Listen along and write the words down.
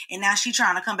and now she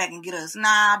trying to come back and get us.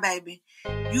 Nah, baby.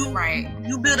 You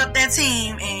build up that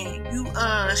team and you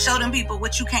show them people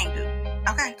what you can't do.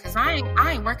 Okay? Cause I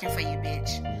ain't working for you,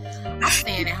 bitch. I'm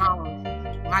staying at home.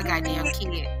 My goddamn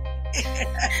kid.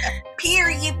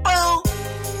 Period, boo.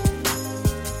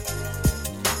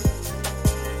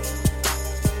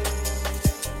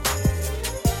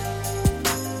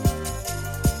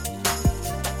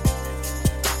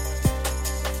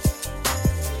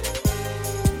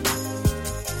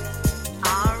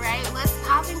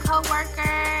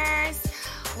 Co-workers,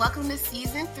 welcome to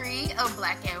season 3 of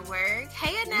Black at Work.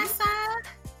 Hey, Annessa.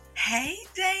 Hey,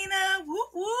 Dana. Whoop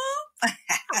whoop.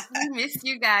 We miss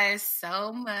you guys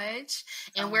so much,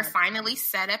 and we're finally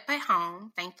set up at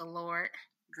home. Thank the Lord.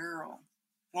 Girl,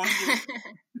 won't he do it?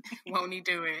 Won't he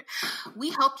do it? We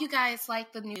hope you guys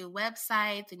like the new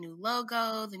website, the new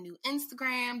logo, the new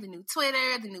Instagram, the new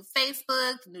Twitter, the new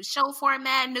Facebook, the new show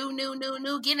format, new.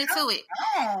 Get into it.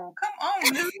 Oh, come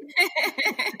on, dude.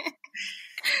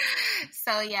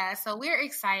 So we're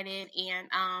excited, and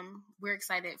we're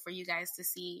excited for you guys to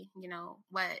see,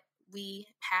 what we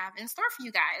have in store for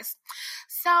you guys.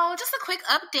 So just a quick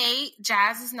update.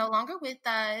 Jazz is no longer with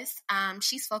us.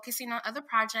 She's focusing on other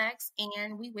projects,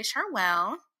 and we wish her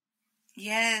well.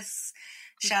 Yes.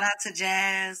 Shout out to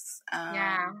Jazz.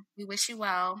 Yeah, we wish you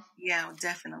well. Yeah,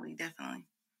 definitely.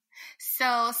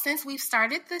 So since we've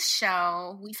started the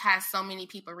show, we've had so many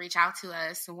people reach out to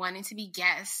us wanting to be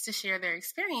guests to share their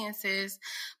experiences,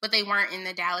 but they weren't in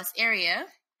the Dallas area.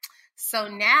 So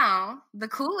now the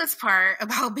coolest part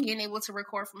about being able to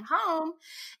record from home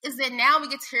is that now we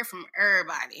get to hear from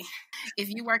everybody. If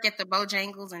you work at the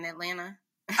Bojangles in Atlanta.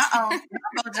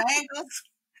 Bojangles.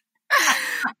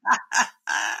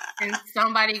 And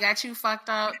somebody got you fucked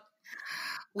up,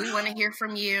 we want to hear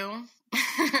from you.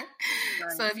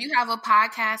 So if you have a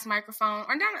podcast microphone,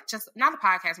 or not a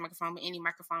podcast microphone, but any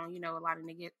microphone, a lot of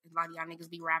y'all niggas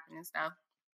be rapping and stuff.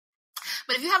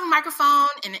 But if you have a microphone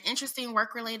and an interesting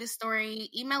work-related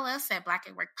story, email us at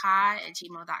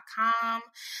blackatworkpod@gmail.com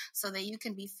so that you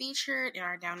can be featured in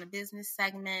our Down to Business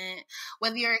segment.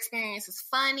 Whether your experience is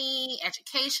funny,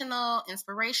 educational,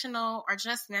 inspirational, or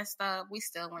just messed up, we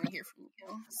still want to hear from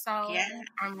you. So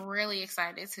I'm really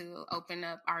excited to open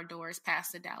up our doors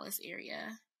past the Dallas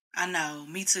area. I know,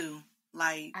 me too.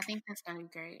 I think that's going to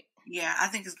be great. Yeah, I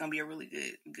think it's going to be a really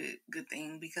good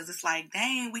thing, because it's like,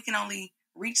 dang, we can only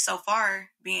reach so far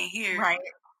being here. Right.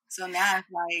 So now it's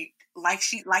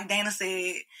like Dana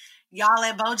said, y'all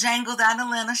at Bojangles out in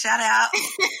Atlanta, shout out.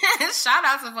 Shout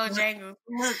out to Bojangles.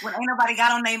 Look, when ain't nobody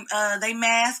got on they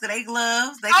mask or they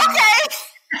gloves, they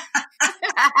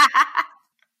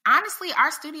Honestly,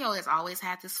 our studio has always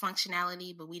had this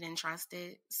functionality, but we didn't trust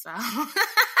it. So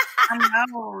I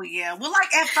know, yeah. Well,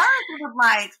 at first it was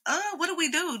like, what do we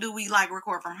do? Do we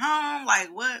record from home?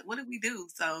 What do we do?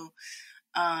 So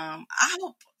I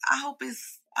hope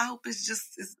it's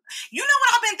just, you know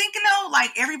what I've been thinking though?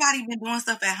 Everybody been doing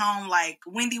stuff at home, like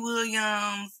Wendy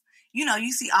Williams.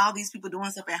 You see all these people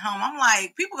doing stuff at home. I'm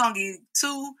like, people gonna get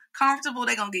too comfortable.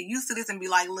 They gonna get used to this and be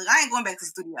like, look, I ain't going back to the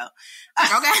studio.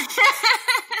 Okay.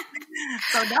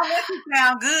 So don't let it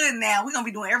sound good now. We're gonna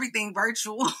be doing everything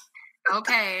virtual.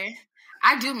 Okay.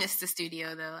 I do miss the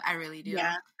studio though. I really do.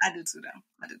 Yeah, I do too though.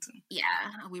 I do too.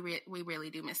 Yeah, we really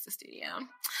do miss the studio.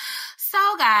 So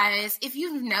guys, if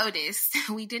you've noticed,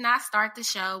 we did not start the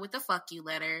show with a fuck you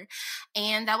letter.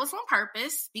 And that was on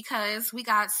purpose because we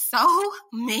got so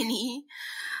many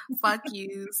fuck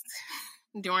yous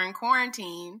during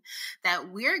quarantine that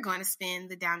we're going to spend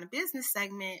the Down to Business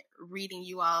segment reading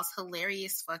you all's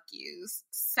hilarious fuck yous.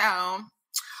 So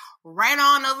right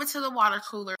on over to the water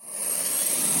cooler.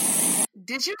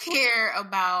 Did you hear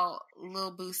about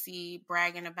Lil Boosie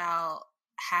bragging about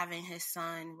having his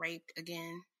son raped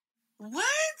again? What?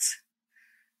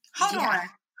 Hold on,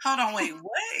 wait,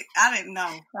 what? I didn't know.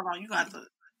 Hold on, you got to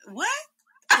what?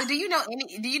 So do you know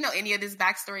any of this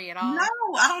backstory at all? No,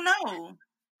 I don't know.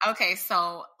 Okay,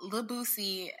 so Lil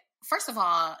Boosie, first of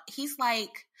all, he's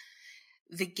like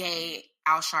the gay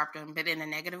Al Sharpton, but in a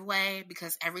negative way,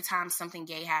 because every time something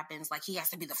gay happens, he has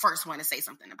to be the first one to say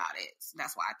something about it. So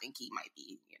that's why I think he might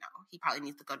be, he probably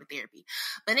needs to go to therapy.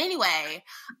 But anyway,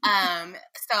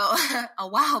 so a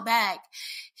while back,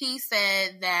 he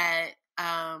said that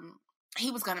he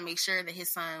was going to make sure that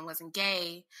his son wasn't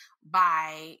gay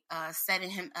by setting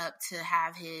him up to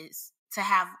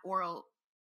have oral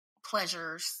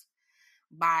pleasures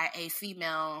by a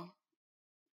female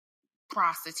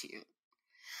prostitute.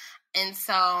 And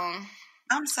so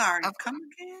I'm sorry. Come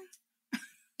again?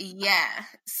 Yeah.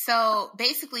 So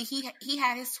basically he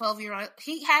had his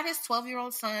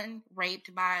 12-year-old son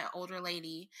raped by an older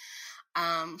lady.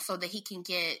 so that he can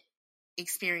get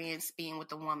experience being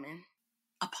with a woman.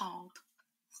 Appalled.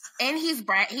 And he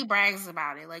brags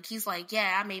about it. Like, he's like,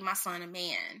 yeah, I made my son a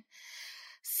man.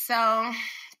 So,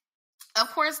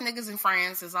 of course, niggas and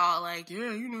friends is all like,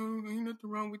 yeah, you know, ain't nothing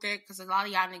wrong with that. Because a lot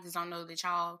of y'all niggas don't know that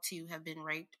y'all, too, have been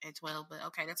raped as well. But,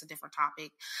 okay, that's a different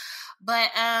topic. But,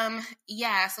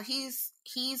 yeah, so he's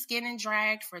getting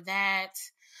dragged for that.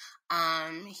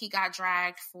 He got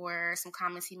dragged for some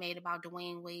comments he made about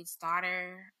Dwayne Wade's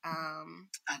daughter. I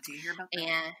did hear about that.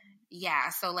 And yeah,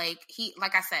 so like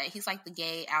I said, he's like the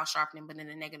gay Al Sharpton, but in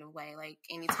a negative way. Like,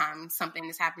 anytime something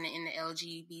is happening in the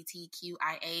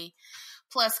LGBTQIA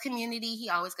plus community, he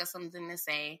always got something to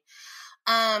say.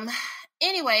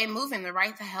 Anyway, moving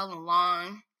right the hell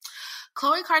along.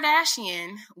 Khloe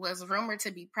Kardashian was rumored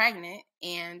to be pregnant,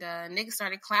 and niggas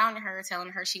started clowning her, telling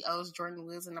her she owes Jordan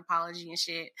Woods an apology and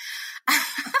shit.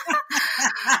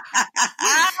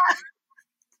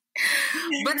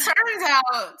 But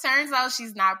turns out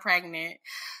she's not pregnant.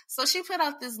 So she put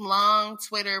out this long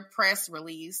Twitter press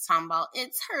release talking about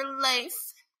it's her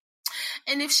life.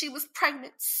 And if she was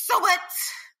pregnant, so what?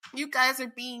 You guys are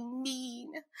being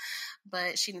mean.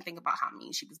 But she didn't think about how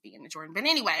mean she was being to Jordan. But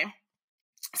anyway,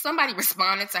 somebody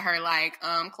responded to her like,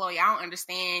 Khloe, I don't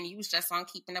understand. You was just on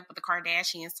Keeping Up with the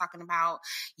Kardashians talking about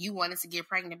you wanted to get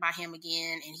pregnant by him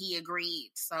again, and he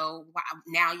agreed. So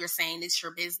now you're saying it's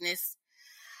your business?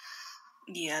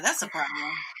 Yeah, that's a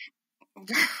problem.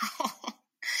 Girl,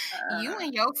 you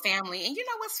and your family. And you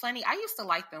know what's funny? I used to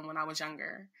like them when I was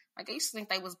younger. Like, I used to think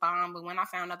they was bomb, but when I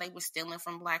found out they were stealing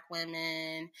from black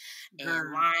women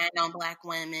and lying on black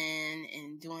women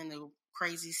and doing the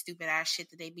crazy, stupid ass shit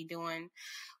that they be doing,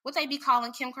 what they be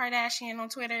calling Kim Kardashian on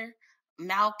Twitter?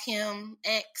 Malcolm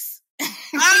X.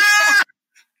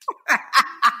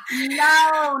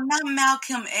 No, not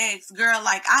Malcolm X, girl.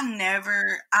 Like, I've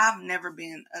never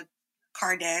been a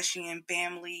Kardashian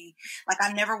family. Like,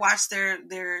 I never watched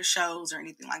their shows or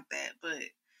anything like that. But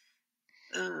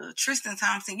Tristan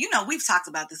Thompson, you know, we've talked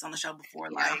about this on the show before.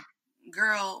 Yeah. Like,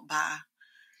 girl, bye.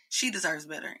 She deserves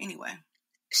better. Anyway.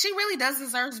 She really does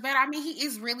deserve better. I mean, he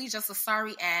is really just a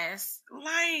sorry ass.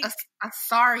 Like, a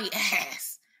sorry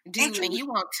ass dude. And you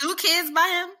want 2 kids by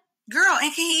him? Girl,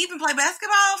 and can he even play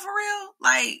basketball for real?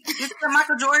 Like, is there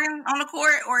Michael Jordan on the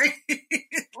court? Or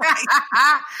like,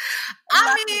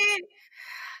 I mean,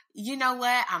 you know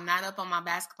what? I'm not up on my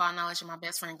basketball knowledge, and my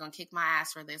best friend gonna kick my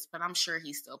ass for this, but I'm sure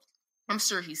he's still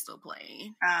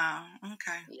playing. Oh,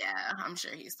 okay. Yeah, I'm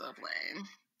sure he's still playing.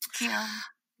 Yeah.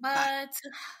 But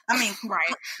I mean,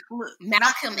 right. Look,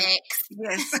 Malcolm X.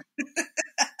 Yes.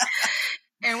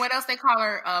 And what else they call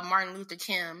her? Martin Luther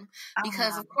Kim.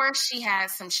 Because, of course, she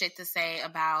has some shit to say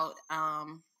about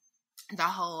the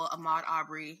whole Ahmaud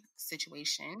Arbery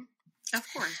situation. Of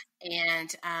course.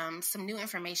 And some new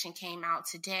information came out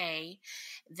today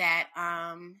that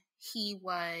he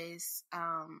was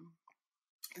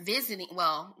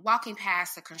walking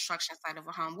past the construction site of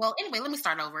a home. Well, anyway, let me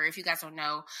start over. If you guys don't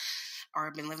know or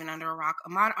have been living under a rock,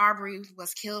 Ahmaud Arbery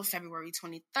was killed February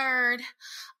 23rd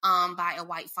by a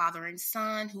white father and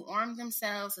son who armed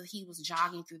themselves as he was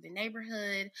jogging through the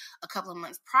neighborhood. A couple of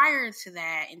months prior to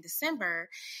that, in December,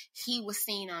 he was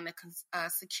seen on a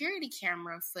security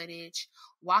camera footage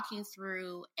walking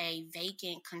through a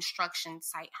vacant construction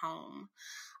site home.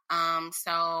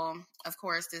 So of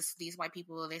course, these white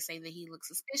people, they say that he looks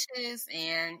suspicious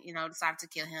and, decided to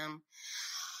kill him.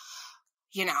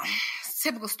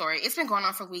 Typical story. It's been going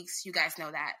on for weeks. You guys know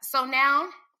that. So now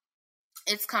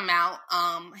it's come out.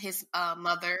 His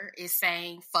mother is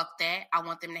saying, fuck that. I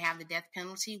want them to have the death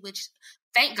penalty, which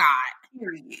thank God.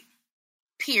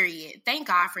 Period. Thank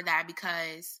God for that,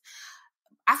 because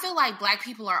I feel like black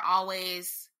people are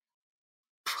always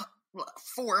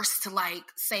forced to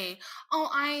say, oh,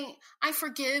 I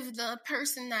forgive the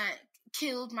person that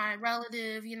killed my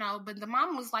relative, but the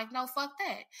mom was like, no, fuck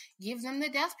that. Give them the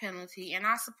death penalty. And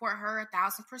I support her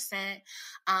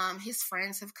 1,000%. His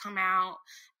friends have come out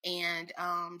and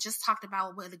just talked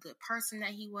about what a good person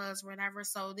that he was, whatever.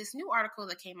 So this new article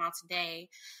that came out today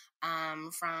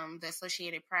from the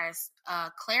Associated Press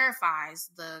clarifies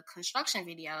the construction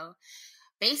video.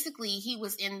 Basically, he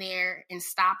was in there and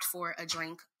stopped for a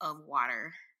drink of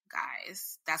water,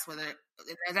 guys. That's what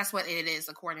it is,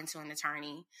 according to an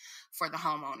attorney for the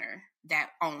homeowner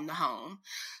that owned the home.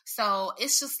 So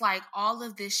it's just like all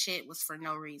of this shit was for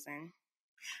no reason.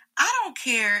 I don't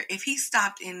care if he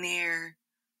stopped in there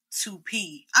to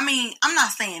pee. I mean, I'm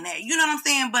not saying that. You know what I'm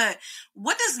saying? But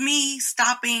what does me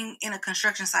stopping in a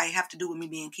construction site have to do with me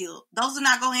being killed? Those do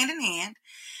not go hand in hand.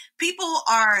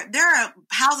 there are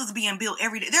houses being built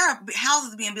every day. There are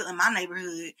houses being built in my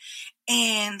neighborhood.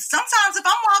 And sometimes if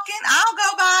I'm walking, I'll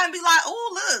go by and be like,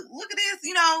 oh, look at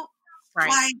this, Right.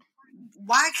 Like,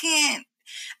 why can't,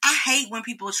 I hate when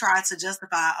people try to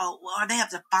justify, or they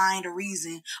have to find a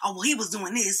reason. Oh, well, he was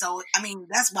doing this. So, I mean,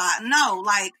 that's why. No,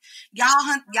 like, y'all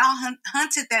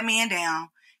hunted that man down,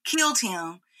 killed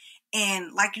him.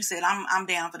 And like you said, I'm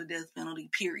down for the death penalty,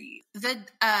 period.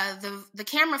 The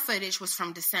camera footage was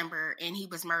from December, and he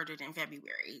was murdered in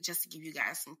February, just to give you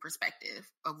guys some perspective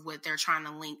of what they're trying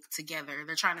to link together.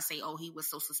 They're trying to say, oh, he was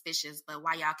so suspicious, but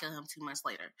why y'all kill him 2 months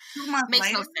later? 2 months Makes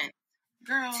later? no sense.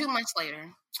 Girl. 2 months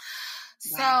later.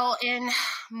 Wow. So, in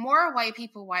more white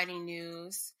people whiting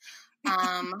news,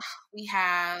 we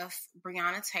have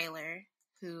Breonna Taylor,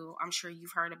 who I'm sure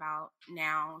you've heard about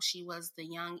now. She was the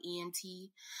young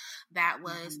EMT that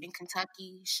was in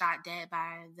Kentucky, shot dead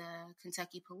by the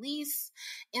Kentucky police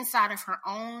inside of her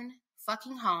own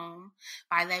fucking home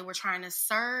by they were trying to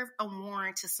serve a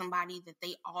warrant to somebody that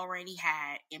they already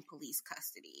had in police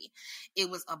custody. It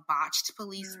was a botched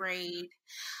police raid.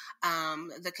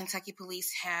 The Kentucky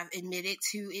police have admitted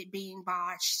to it being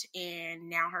botched, and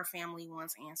now her family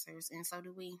wants answers, and so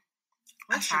do we.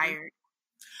 I'm tired.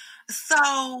 So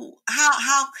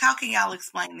how can y'all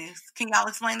explain this? Can y'all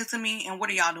explain it to me? And what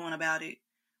are y'all doing about it?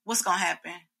 What's gonna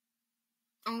happen?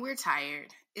 And we're tired.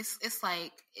 It's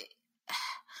like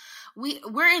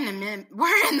we're in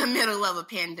the middle of a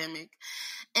pandemic,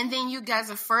 and then you guys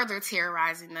are further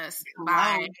terrorizing us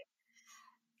by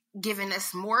giving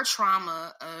us more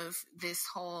trauma of this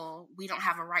whole we don't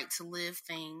have a right to live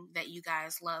thing that you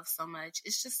guys love so much.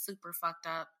 It's just super fucked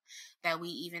up that we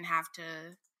even have to.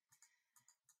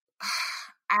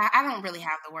 I don't really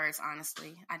have the words,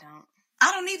 honestly. I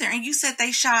don't either. And you said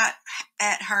they shot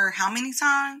at her how many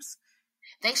times?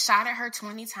 They shot at her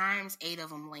 20 times, 8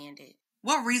 of them landed.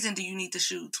 What reason do you need to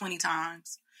shoot 20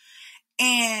 times?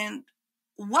 And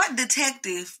what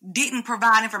detective didn't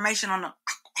provide information on the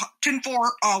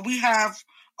 10-4, we have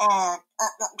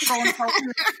so-and-so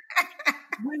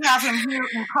we have him here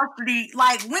in custody.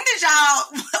 Like, when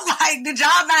did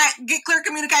y'all not get clear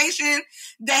communication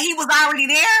that he was already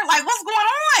there? Like, what's going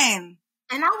on?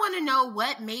 And I want to know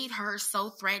what made her so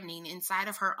threatening inside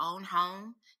of her own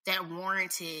home that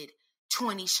warranted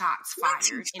 20 shots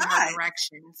fired in her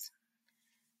directions.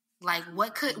 Like,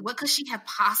 what could she have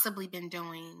possibly been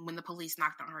doing when the police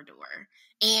knocked on her door?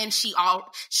 And she's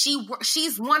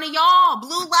one of y'all, Blue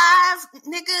Lives,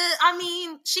 nigga. I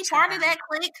mean, she part of that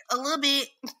clique a little bit.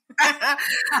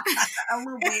 A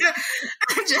little bit.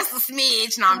 Just a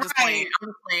smidge. No, I'm just playing.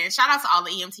 Shout out to all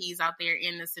the EMTs out there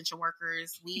and the essential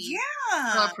workers. We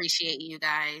so appreciate you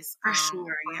guys. For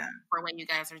sure, for what you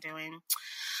guys are doing.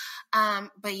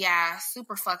 But yeah,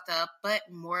 super fucked up, but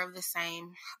more of the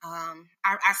same.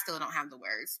 I still don't have the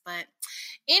words, but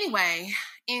anyway,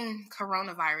 in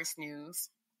coronavirus news,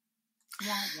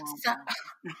 so,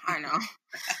 I know,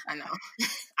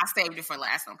 I saved it for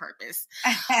last on purpose.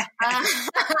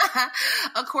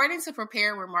 According to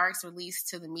prepared remarks released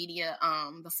to the media,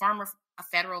 the former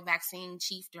federal vaccine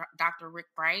chief, Dr. Rick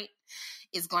Bright,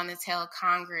 is going to tell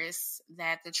Congress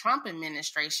that the Trump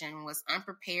administration was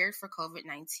unprepared for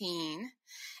COVID-19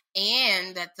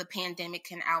 and that the pandemic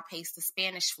can outpace the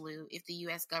Spanish flu if the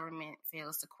U.S. government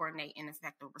fails to coordinate an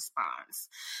effective response.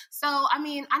 So, I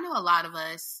mean, I know a lot of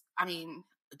us,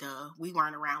 we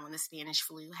weren't around when the Spanish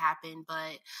flu happened,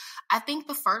 but I think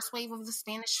the first wave of the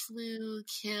Spanish flu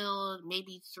killed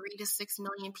maybe 3 to 6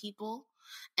 million people,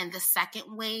 and the second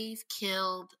wave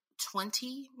killed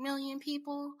 20 million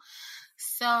people.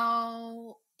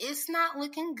 So it's not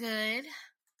looking good.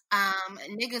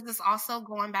 Niggas is also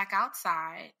going back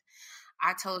outside.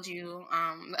 I told you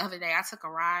the other day I took a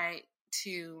ride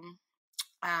to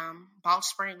Balch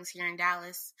Springs here in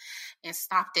Dallas and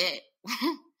stopped at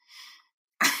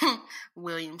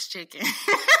Williams Chicken.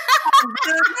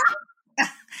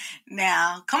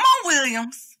 Now, come on,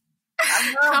 Williams.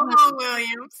 Come on,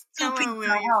 Williams.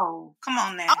 Come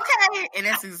on now. Okay. And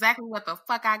that's exactly what the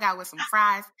fuck I got with some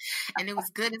fries. And it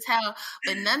was good as hell.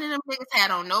 But none of them niggas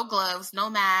had on no gloves, no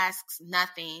masks,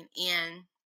 nothing. And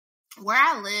where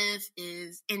I live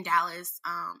is in Dallas.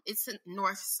 It's a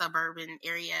north suburban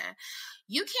area.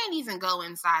 You can't even go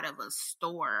inside of a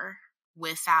store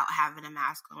without having a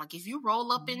mask on. Like, if you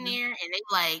roll up in there and they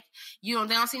like, they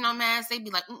don't see no mask, they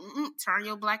be like, turn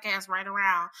your black ass right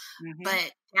around.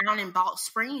 But down in Balch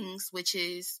Springs, which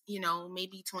is,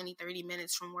 maybe 20, 30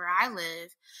 minutes from where I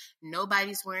live,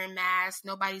 nobody's wearing masks,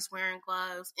 nobody's wearing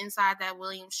gloves. Inside that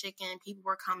Williams Chicken, people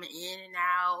were coming in and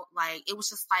out. Like, it was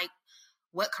just like,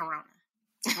 what corona?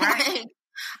 Right.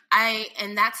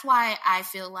 And that's why I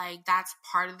feel like that's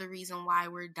part of the reason why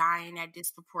we're dying at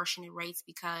disproportionate rates,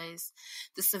 because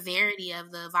the severity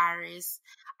of the virus,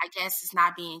 I guess, is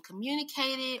not being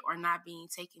communicated or not being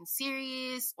taken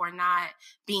serious or not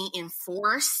being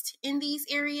enforced in these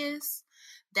areas.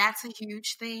 That's a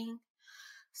huge thing.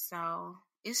 So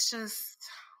it's just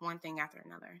one thing after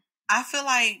another. I feel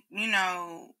like,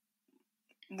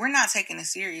 we're not taking it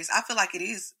serious. I feel like it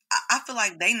is. I feel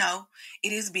like they know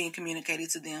it is being communicated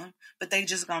to them, but they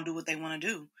just gonna do what they want to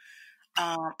do.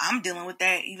 I'm dealing with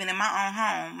that even in my own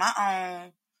home. My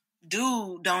own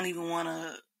dude don't even want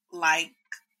to like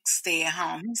stay at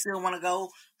home. He still want to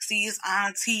go see his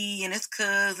auntie and his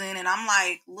cousin, and I'm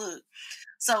like, look.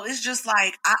 So it's just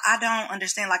like I don't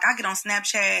understand. Like I get on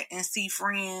Snapchat and see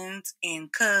friends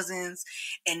and cousins,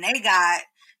 and they got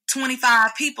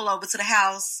 25 people over to the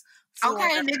house.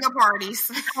 Okay, nigga parties.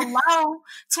 Hello,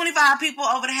 25 people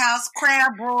over the house,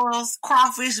 crab broils,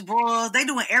 crawfish broils. They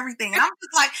doing everything, and I'm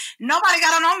just like, nobody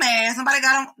got on no mask, nobody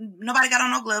got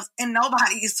on no gloves, and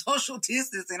nobody is social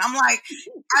distancing. I'm like,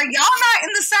 are y'all not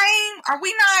in the same? Are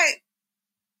we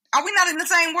not in the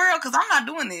same world? Because I'm not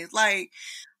doing this. Like,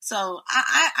 so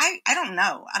I don't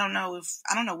know. I don't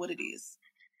know what it is.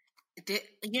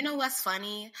 You know what's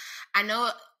funny? I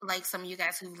know, like, some of you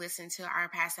guys who've listened to our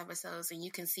past episodes, and you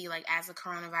can see, like, as the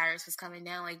coronavirus was coming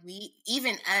down, like, we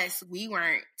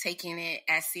weren't taking it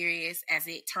as serious as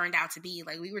it turned out to be.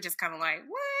 Like, we were just kind of like,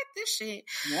 what? This shit?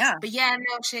 Yeah. But yeah,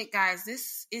 no shit, guys.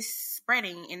 This is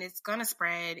spreading, and it's gonna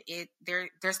spread.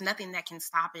 There's nothing that can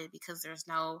stop it because there's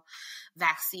no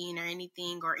vaccine or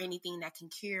anything that can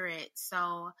cure it.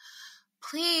 So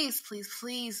please, please,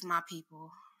 please, my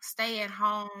people, stay at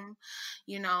home.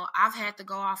 I've had to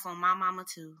go off on my mama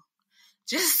too.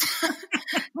 Just tell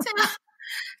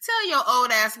your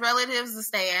old ass relatives to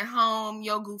stay at home.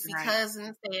 Your goofy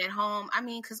cousins stay at home. I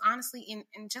mean, because honestly,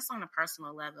 and just on a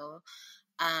personal level,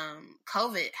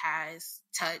 COVID has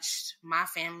touched my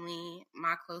family,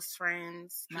 my close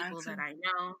friends, people that I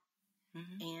know.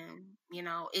 Mm-hmm. And,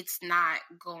 it's not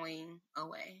going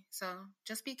away. So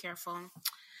just be careful.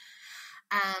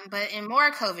 But in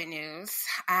more COVID news,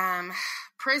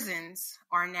 prisons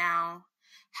are now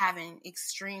having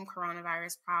extreme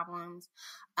coronavirus problems.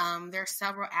 There are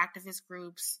several activist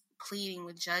groups pleading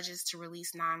with judges to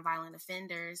release nonviolent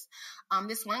offenders.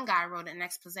 This one guy wrote an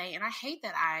expose, and I hate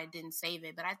that I didn't save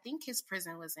it, but I think his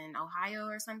prison was in Ohio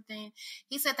or something.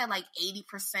 He said that like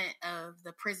 80% of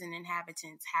the prison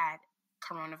inhabitants had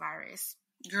coronavirus.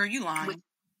 Girl, you lying.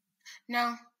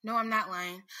 No, I'm not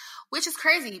lying. Which is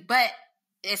crazy, but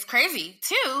it's crazy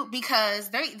too because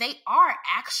they are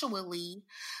actually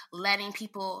letting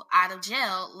people out of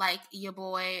jail, like your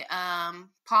boy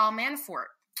Paul Manafort.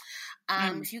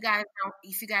 If you guys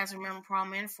remember Paul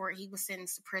Manafort, he was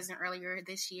sentenced to prison earlier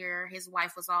this year. His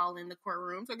wife was all in the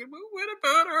courtroom talking about, what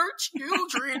about our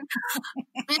children?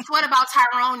 Bitch, what about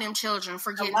Tyrone and them children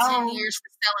for getting 10 years for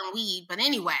selling weed? But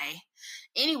anyway,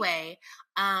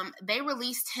 they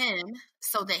released him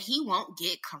so that he won't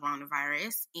get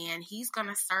coronavirus, and he's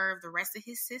gonna serve the rest of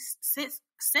his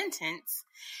sentence,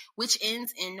 which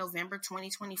ends in November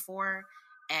 2024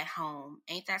 at home.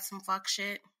 Ain't that some fuck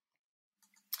shit?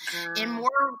 And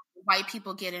more white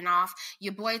people getting off.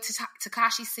 Your boy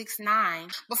Tekashi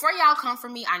 6ix9ine. Before y'all come for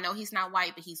me, I know he's not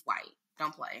white, but he's white.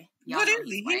 Don't play. What is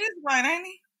he? He is white, ain't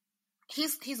he?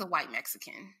 He's a white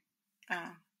Mexican.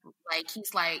 Like,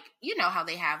 he's like, you know how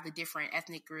they have the different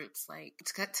ethnic groups. Like,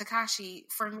 Tekashi,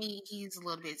 for me, he's a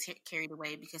little bit carried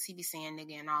away because he be saying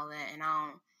nigga and all that, and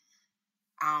I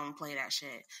don't play that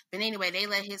shit. But anyway, they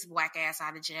let his black ass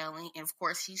out of jail, and of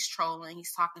course, he's trolling,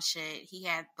 he's talking shit. He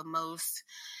had the most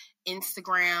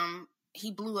Instagram.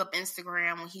 He blew up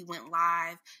Instagram when he went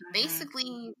live,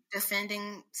 basically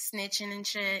defending snitching and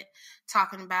shit,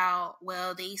 talking about,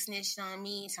 well, they snitched on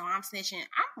me, so I'm snitching.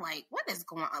 I'm like, what is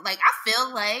going on? Like, I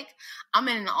feel like I'm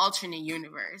in an alternate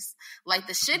universe. Like,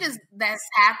 the shit that's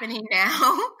happening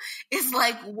now is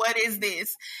like, what is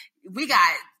this? We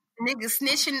got niggas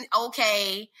snitching,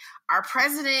 okay. Our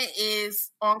president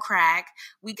is on crack.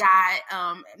 We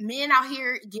got men out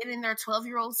here getting their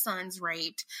 12-year-old sons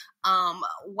raped.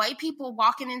 White people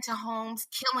walking into homes,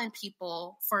 killing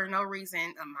people for no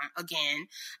reason, again.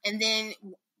 And then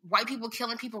white people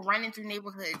killing people, running through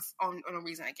neighborhoods on no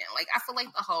reason again. Like, I feel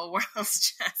like the whole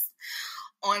world's just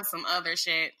on some other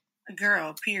shit.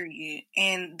 Girl, period.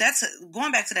 And that's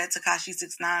going back to that Tekashi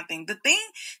 6ix9ine thing. The thing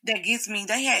that gets me,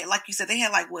 they had, like you said, they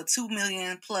had like 2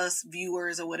 million plus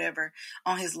viewers or whatever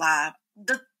on his live.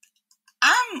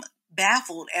 I'm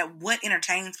baffled at what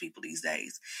entertains people these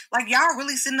days. Like, y'all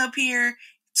really sitting up here,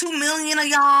 2 million of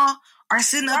y'all are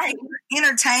sitting up here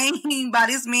entertained by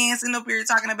this man sitting up here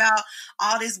talking about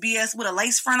all this BS with a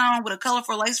lace front on, with a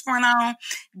colorful lace front on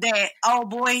that old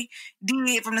boy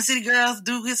did from the City Girls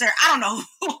do his hair. I don't know.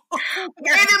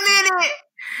 Wait a minute.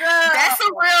 That's a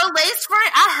real lace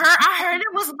front? I heard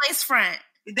it was a lace front.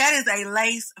 That is a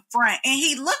lace front. And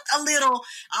he looked a little,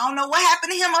 I don't know what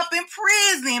happened to him up in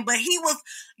prison, but he was,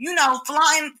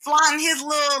 flying his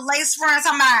little lace front,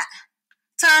 talking about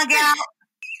tongue out.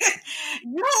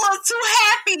 You look too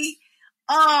happy.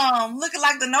 Looking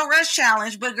like the No Rush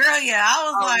Challenge. But girl, yeah, I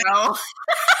was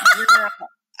girl,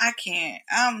 I can't.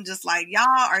 I'm just like, y'all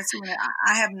are too,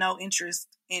 I have no interest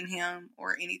in him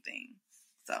or anything.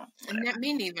 So whatever.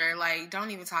 Me neither. Like,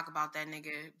 don't even talk about that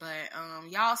nigga. But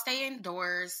y'all stay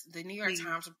indoors. The New York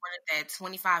Times reported that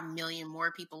 25 million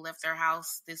more people left their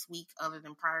house this week other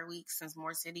than prior weeks since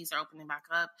more cities are opening back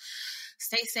up.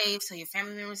 Stay safe. So your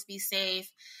family members be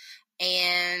safe.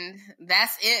 And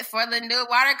that's it for the new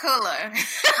water cooler.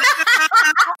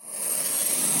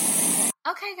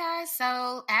 Okay, guys,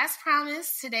 so as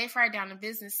promised, today for our Down to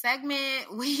Business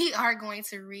segment, we are going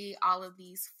to read all of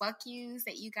these fuck yous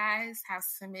that you guys have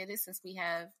submitted since we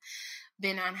have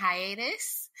been on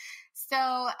hiatus.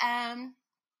 So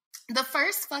the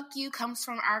first fuck you comes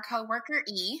from our coworker,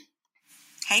 E.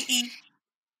 Hey, E.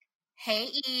 Hey,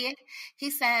 E. He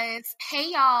says,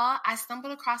 hey, y'all. I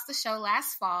stumbled across the show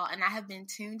last fall, and I have been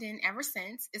tuned in ever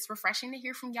since. It's refreshing to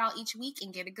hear from y'all each week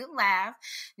and get a good laugh.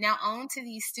 Now on to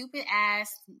these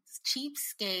stupid-ass,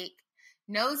 cheapskate,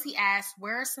 nosy-ass,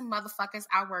 where are some motherfuckers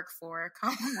I work for?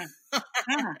 Come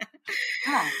on.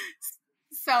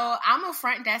 So I'm a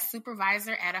front desk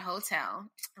supervisor at a hotel.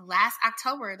 Last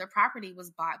October, the property was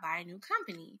bought by a new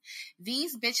company.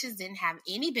 These bitches didn't have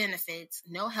any benefits,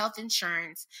 no health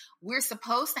insurance. We're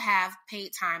supposed to have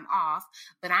paid time off,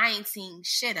 but I ain't seeing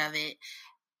shit of it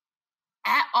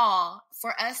at all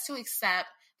for us to accept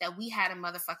that we had a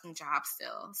motherfucking job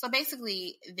still. So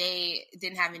basically, they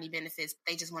didn't have any benefits.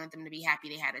 They just wanted them to be happy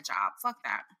they had a job. Fuck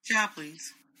that. Job,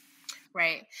 please.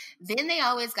 Right. Then they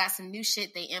always got some new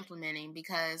shit they implementing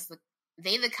because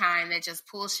they the kind that just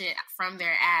pull shit from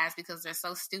their ass because they're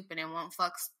so stupid and want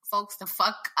folks to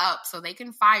fuck up so they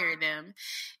can fire them.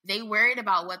 They worried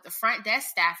about what the front desk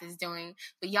staff is doing,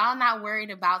 but y'all not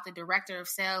worried about the director of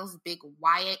sales, Big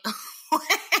Wyatt.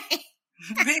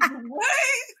 Big what?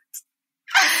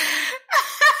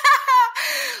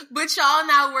 But y'all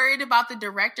not worried about the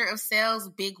director of sales,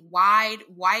 big wide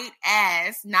white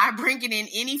ass, not bringing in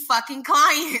any fucking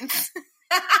clients.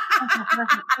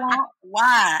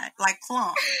 Wide, like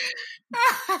clump.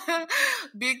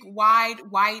 Big wide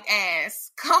white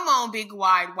ass. Come on, big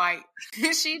wide white.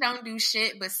 She don't do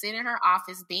shit but sit in her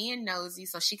office being nosy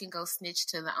so she can go snitch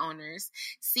to the owners.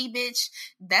 See, bitch,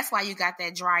 that's why you got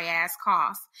that dry ass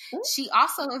cough. She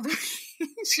also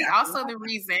the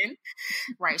reason,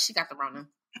 right? She got the Rona.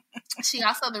 She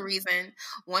also the reason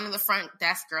one of the front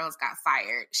desk girls got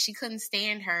fired. She couldn't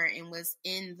stand her and was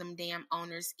in them damn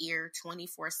owners' ear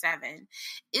 24/7.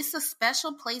 It's a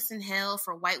special place in hell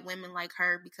for white women like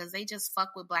her because they just fuck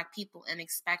with black people and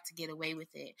expect to get away with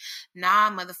it. Nah,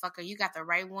 motherfucker, you got the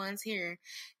right ones here.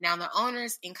 Now, the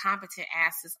owners' incompetent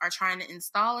asses are trying to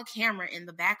install a camera in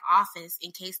the back office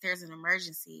in case there's an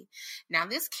emergency. Now,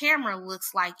 this camera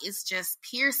looks like it's just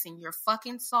piercing your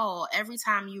fucking soul every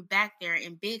time you're back there,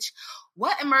 and bitch,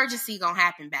 what emergency gonna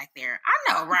happen back there?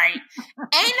 I know, right?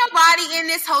 Ain't nobody in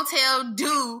this hotel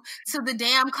due to the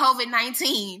damn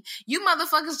COVID-19. You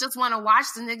motherfuckers just want to watch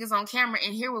the niggas on camera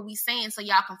and hear what we saying so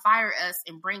y'all can fire us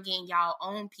and bring in y'all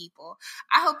own people.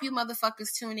 I hope you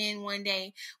motherfuckers tune in one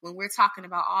day when we're talking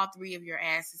about all three of your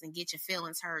asses and get your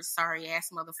feelings hurt. Sorry ass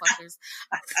motherfuckers.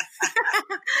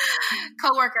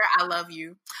 Coworker, I love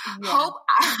you. Yeah.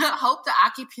 Hope the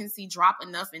occupancy drop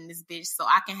enough in this bitch so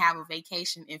I can have a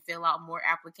vacation and fill out more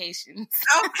applications.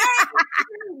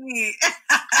 Okay.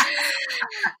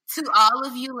 To all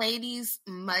of you ladies,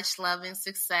 much love and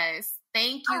success.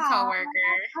 Thank you, coworker.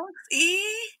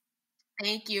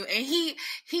 Thank you. And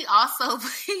he also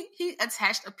he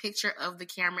attached a picture of the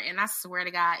camera, and I swear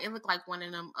to God, it looked like one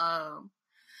of them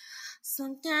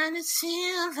some kind of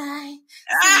feel like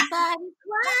somebody's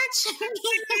watching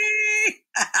me.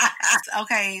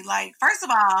 Okay, like, first of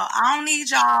all, I don't need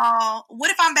y'all. What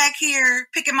if I'm back here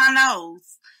picking my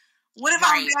nose? What if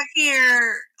I'm back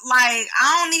here, like,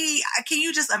 can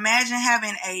you just imagine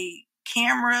having a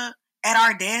camera at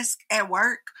our desk at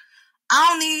work?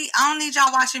 I don't need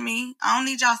y'all watching me. I don't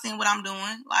need y'all seeing what I'm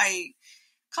doing. Like,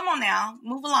 Come on now,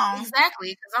 move along. Exactly,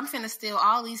 because I'm finna steal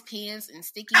all these pens and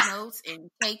sticky notes and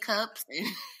K-cups and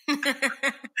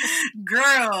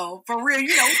Girl, for real,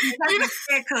 you know,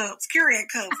 Keurig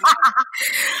cups.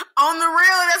 On the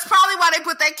real, that's probably why they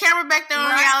put that camera back there on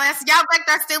Right. y'all back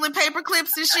there stealing paper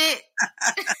clips and shit.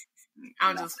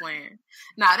 I'm just playing.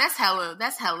 Nah, that's hella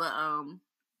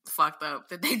fucked up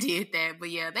that they did that. But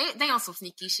yeah, they on some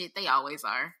sneaky shit. They always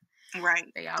are. Right.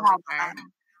 They always are.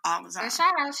 All the time. And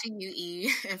shout out to you,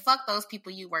 E. And fuck those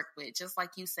people you work with, just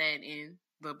like you said in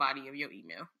the body of your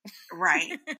email.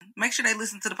 Right. Make sure they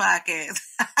listen to the podcast.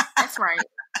 That's right.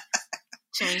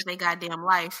 Change their goddamn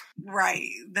life. Right.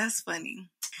 That's funny.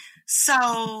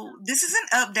 So this is an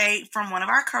update from one of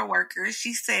our coworkers.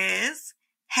 She says,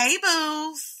 "Hey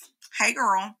booze. Hey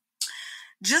girl.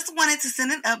 Just wanted to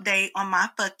send an update on my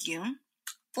fuck you.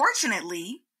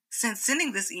 Fortunately, since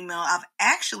sending this email, I've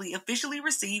actually officially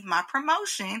received my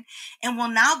promotion and will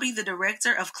now be the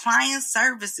director of client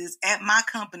services at my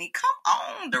company." Come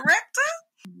on, director.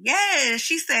 Yes,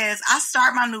 she says, "I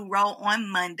start my new role on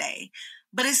Monday,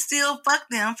 but it's still fuck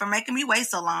them for making me wait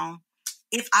so long.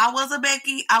 If I was a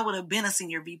Becky, I would have been a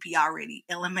senior VP already.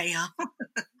 LMAO."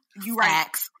 You right.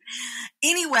 Facts.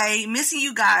 Anyway, missing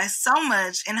you guys so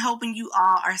much and hoping you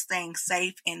all are staying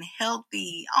safe and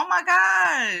healthy. Oh my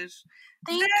gosh.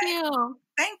 Thank you.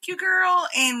 Thank you, girl.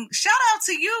 And shout out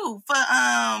to you for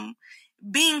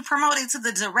being promoted to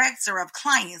the director of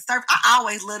client service. I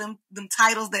always love them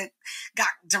titles that got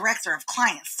director of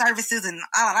client services and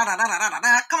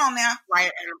come on now. Right,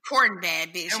 an important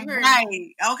bad bitch.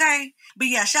 Right. Okay. But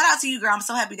yeah, shout out to you, girl. I'm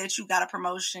so happy that you got a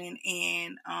promotion.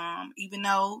 And even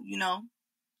though, you know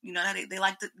how they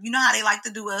like to, you know how they like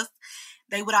to do us.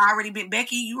 They would have already been,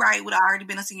 Becky, you right, would have already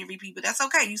been a senior VP, but that's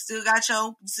okay. You still got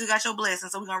your blessing,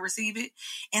 so we're gonna receive it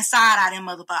and side eye them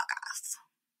motherfuckers.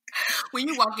 When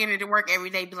you walk into work every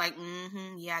day, be like,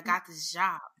 yeah, I got this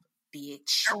job,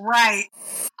 bitch. Right.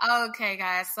 Okay,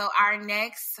 guys. So our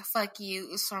next fuck you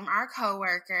is from our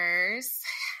coworkers,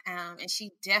 and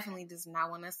she definitely does not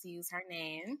want us to use her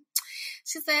name.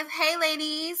 She says, "Hey,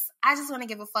 ladies, I just want to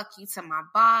give a fuck you to my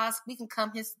boss. We can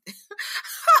come his."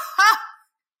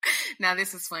 Now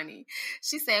this is funny.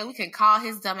 She said we can call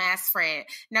his dumbass Fred.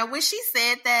 Now when she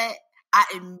said that, I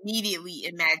immediately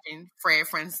imagined Fred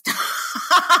Flintstone.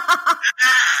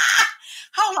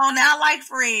 Hold on now, I like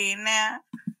Fred now.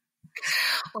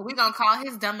 Well, we're going to call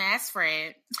his dumbass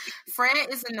Fred. Fred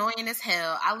is annoying as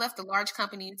hell. I left a large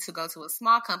company to go to a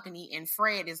small company, and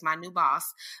Fred is my new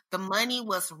boss. The money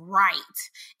was right,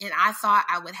 and I thought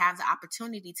I would have the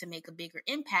opportunity to make a bigger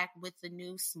impact with the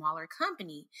new, smaller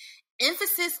company.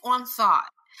 Emphasis on thought.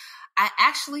 I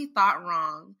actually thought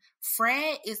wrong.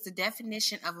 Fred is the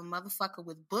definition of a motherfucker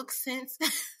with book sense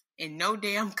and no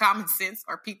damn common sense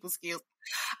or people skills.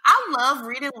 I love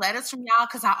reading letters from y'all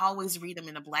because I always read them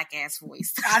in a black ass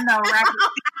voice. I know, right?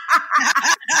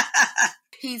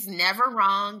 He's never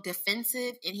wrong,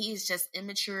 defensive, and he is just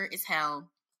immature as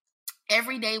hell.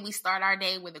 Every day we start our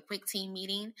day with a quick team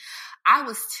meeting. I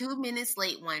was 2 minutes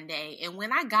late one day, and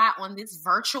when I got on this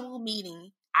virtual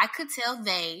meeting, I could tell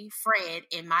they, Fred,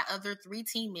 and my other 3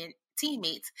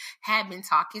 teammates had been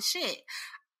talking shit.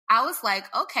 I was like,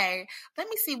 okay, let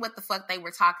me see what the fuck they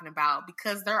were talking about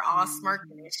because they're all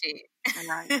smirking and shit.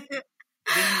 Right.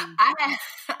 I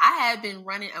had been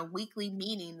running a weekly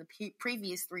meeting the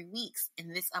previous 3 weeks,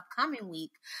 and this upcoming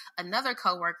week, another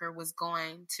coworker was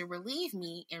going to relieve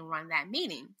me and run that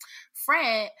meeting.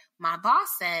 Fred, my boss,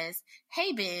 says,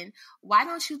 "Hey Ben, why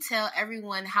don't you tell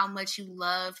everyone how much you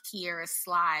love Kiera's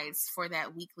slides for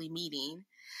that weekly meeting?"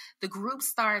 The group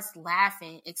starts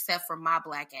laughing except for my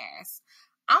black ass.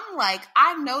 I'm like,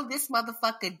 I know this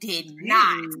motherfucker did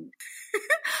not.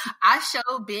 I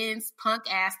showed Ben's punk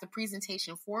ass the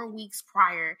presentation 4 weeks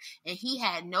prior, and he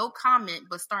had no comment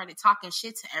but started talking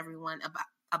shit to everyone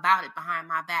about it behind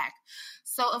my back.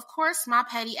 So, of course, my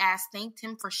petty ass thanked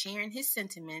him for sharing his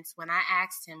sentiments when I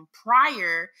asked him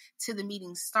prior to the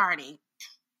meeting starting.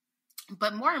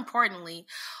 But more importantly,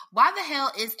 why the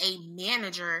hell is a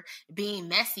manager being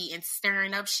messy and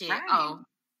stirring up shit? Right. Oh,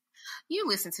 you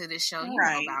listen to this show, you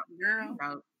know about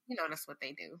girl. You know that's what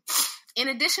they do. In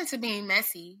addition to being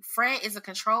messy, Fred is a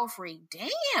control freak.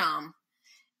 Damn.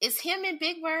 Is him and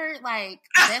Big Bird like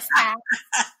best pals?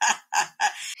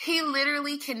 He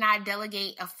literally cannot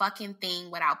delegate a fucking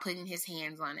thing without putting his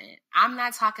hands on it. I'm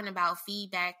not talking about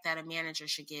feedback that a manager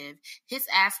should give. His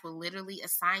ass will literally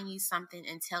assign you something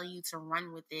and tell you to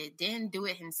run with it, then do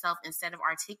it himself instead of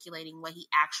articulating what he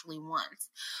actually wants.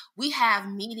 We have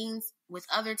meetings with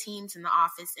other teams in the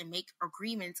office and make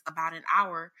agreements about an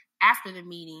hour after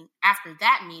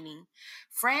that meeting,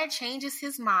 Fred changes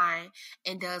his mind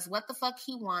and does what the fuck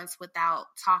he wants without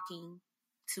talking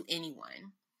to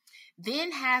anyone.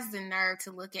 Then has the nerve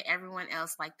to look at everyone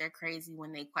else like they're crazy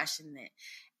when they question it.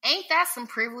 Ain't that some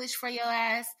privilege for your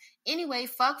ass? Anyway,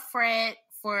 fuck Fred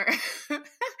for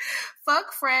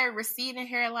fuck Fred, receding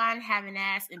hairline, having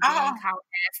ass, and being called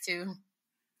ass too.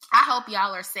 I hope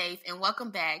y'all are safe and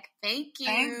welcome back. Thank you.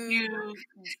 Thank you.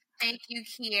 Thank you,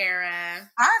 Kiara.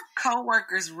 Our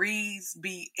coworkers reads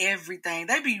be everything.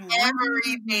 They be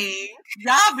everything.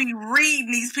 Y'all be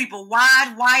reading these people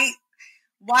wide white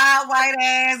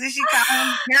ass, and she got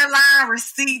them hairline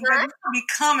receipt. They be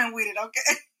coming with it,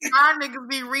 okay? Y'all niggas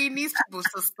be reading these people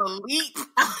to sleep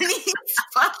on these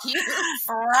fuck you.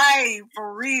 Right,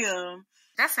 for real.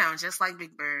 That sounds just like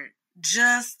Big Bird.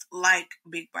 Just like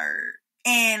Big Bird.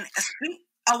 And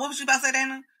what was you about to say,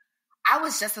 Dana? I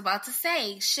was just about to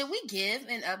say, should we give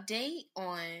an update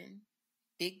on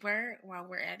Big Bird while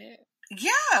we're at it?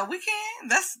 Yeah, we can.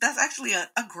 That's actually a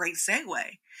great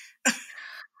segue.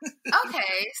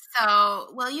 Okay,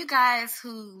 so, well, you guys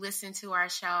who listen to our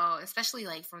show, especially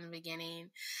like from the beginning,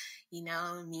 you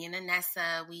know, me and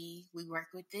Annessa, we work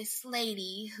with this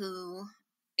lady who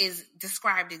is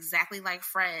described exactly like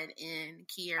Fred in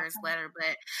Kiara's letter,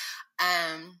 but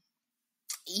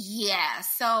yeah,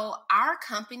 so our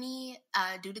company,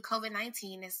 due to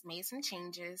COVID-19, has made some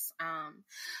changes.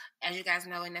 As you guys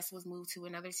know, Annessa was moved to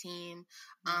another team,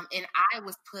 and I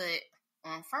was put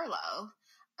on furlough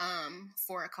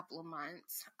for a couple of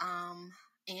months.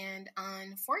 And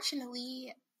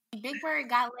unfortunately, Big Bird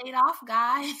got laid off,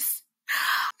 guys.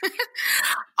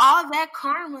 All that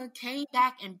karma came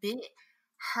back and bit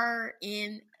her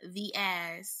in the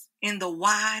ass. In the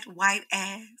wide white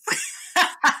ass.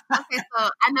 Okay, so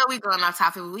I know we're going on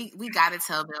topic. We gotta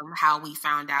tell them how we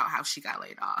found out how she got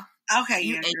laid off. Okay,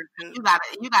 you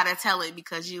gotta tell it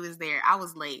because you was there. I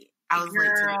was late. Late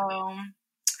too.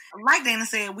 Like Dana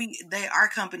said, our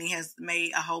company has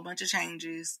made a whole bunch of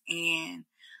changes, and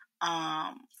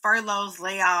furloughs,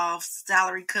 layoffs,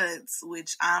 salary cuts,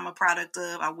 which I'm a product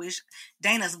of. I wish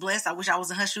Dana's blessed. I wish I was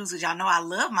in her shoes because y'all know I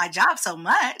love my job so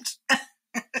much.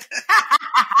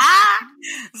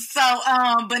 So,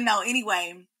 but no,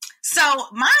 anyway. So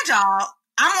my job,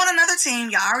 I'm on another team.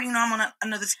 Y'all already know I'm on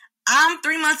another team. I'm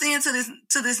 3 months into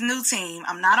this new team.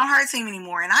 I'm not on her team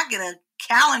anymore, and I get a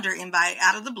calendar invite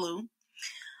out of the blue.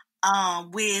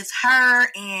 With her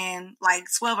and like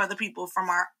 12 other people from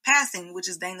our past team, which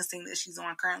is Dana's team that she's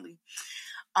on currently,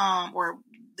 or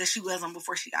that she was on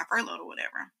before she got furloughed or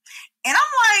whatever. And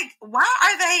I'm like, why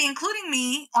are they including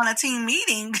me on a team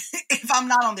meeting if I'm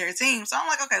not on their team? So I'm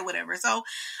like, okay, whatever. So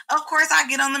of course I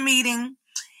get on the meeting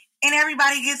and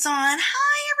everybody gets on.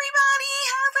 Hi, everybody.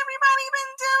 How's everybody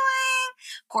been doing?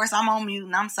 Of course I'm on mute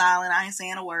and I'm silent. I ain't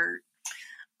saying a word.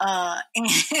 And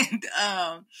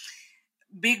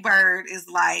Big Bird is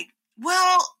like,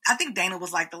 well, I think Dana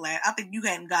was like the last. I think you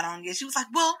hadn't got on yet. She was like,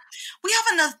 well, we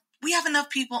have enough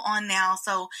people on now,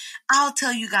 so I'll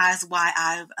tell you guys why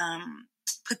I've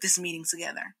put this meeting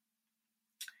together.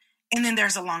 And then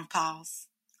there's a long pause,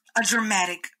 a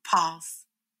dramatic pause.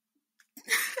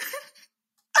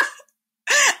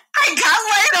 I got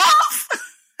laid off.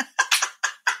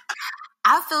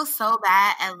 I feel so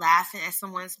bad at laughing at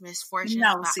someone's misfortune.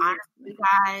 No, but seriously. honestly,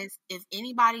 guys, if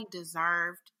anybody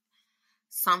deserved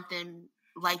something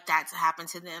like that to happen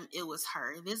to them, it was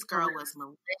her. This girl was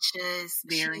malicious.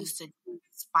 Very. She used to do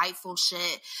spiteful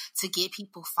shit to get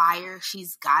people fired.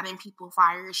 She's gotten people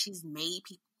fired. She's made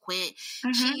people quit.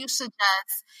 Mm-hmm. She used to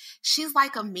she's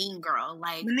like a mean girl.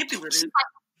 Like manipulative.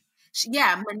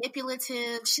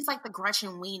 Manipulative. She's like the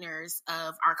Gretchen Wieners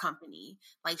of our company.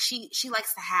 Like she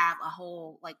likes to have a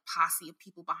whole like posse of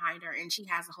people behind her, and she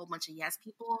has a whole bunch of yes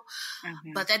people.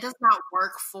 Mm-hmm. But that does not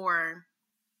work for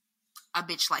a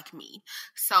bitch like me.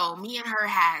 So me and her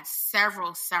had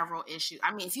several issues.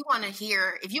 I mean, if you want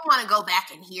to go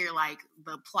back and hear like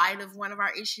the plight of one of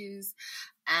our issues,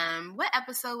 what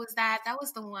episode was that? That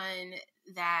was the one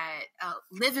that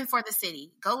Living for the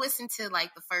City. Go listen to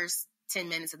like the first 10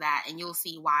 minutes of that and you'll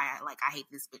see why I hate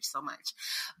this bitch so much.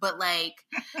 But like,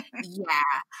 yeah,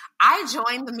 I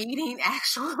joined the meeting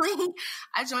actually.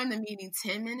 I joined the meeting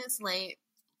 10 minutes late.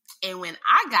 And when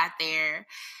I got there,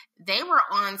 they were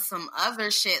on some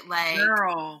other shit. Like,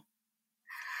 girl,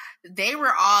 they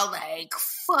were all like,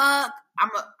 fuck.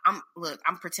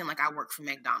 I'm pretending like I work for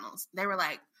McDonald's. They were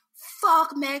like,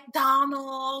 fuck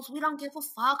McDonald's. We don't give a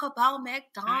fuck about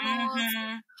McDonald's.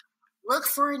 Mm-hmm. Look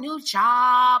for a new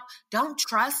job. Don't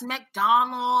trust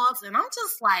McDonald's. And I'm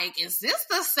just like, is this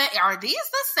the same? Are these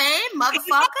the same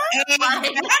motherfuckers?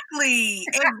 Exactly.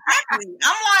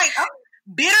 I'm like,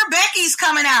 Bitter Becky's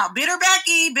coming out. Bitter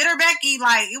Becky.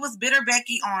 Like, it was Bitter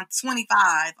Becky on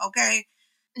 25, okay?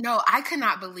 No, I could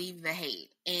not believe the hate.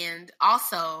 And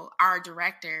also, our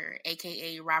director,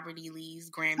 a.k.a. Robert E. Lee's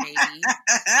grandbaby,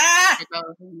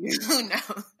 who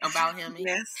knows about him,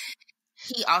 yes.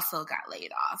 he also got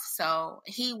laid off. So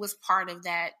he was part of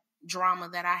that drama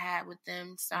that I had with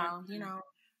them. So, you know.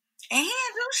 And he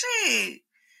didn't do shit.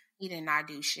 He did not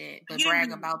do shit, but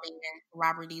brag about being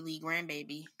Robert E. Lee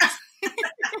grandbaby.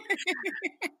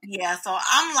 Yeah, so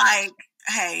I'm like,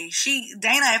 hey,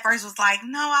 Dana at first was like,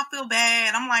 no, I feel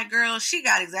bad. I'm like, girl, she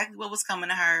got exactly what was coming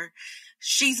to her.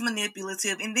 She's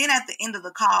manipulative. And then at the end of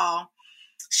the call,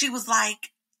 she was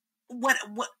like, what,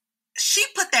 she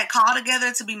put that call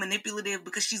together to be manipulative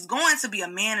because she's going to be a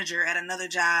manager at another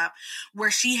job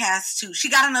where she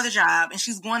got another job and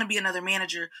she's going to be another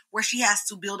manager where she has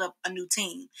to build up a new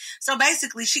team. So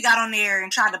basically she got on there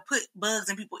and tried to put bugs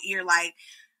in people's ear like,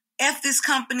 F this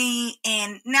company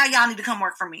and now y'all need to come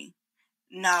work for me.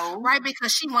 No. Right,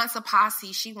 because she wants a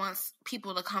posse. She wants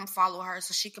people to come follow her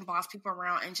so she can boss people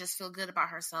around and just feel good about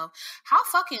herself. How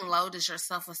fucking low does your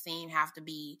self-esteem have to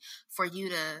be for you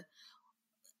to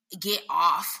get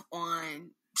off on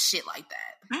shit like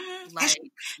that? Mm-hmm. Like,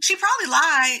 she probably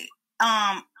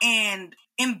lied and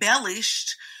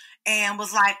embellished and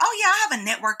was like, oh yeah, I have a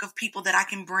network of people that I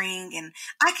can bring and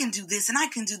I can do this and I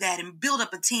can do that and build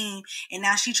up a team, and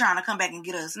now she trying to come back and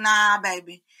get us. Nah,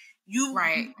 baby. You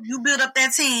build up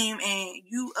that team and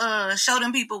you show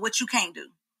them people what you can't do.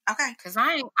 Okay? Because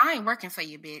I ain't working for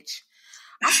you, bitch.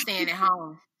 I'm staying at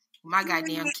home with my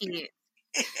goddamn kid.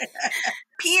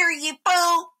 Period,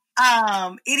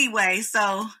 boo. Anyway,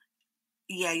 so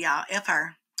yeah, y'all, F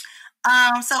her.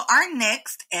 So our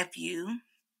next FU,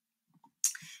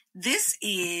 this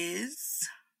is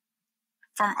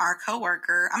from our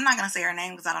coworker. I'm not going to say her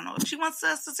name because I don't know if she wants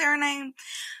us to say her name,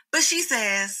 but she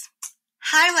says,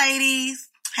 hi ladies.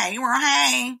 Hey, girl,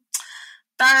 hey.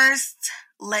 First,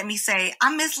 let me say,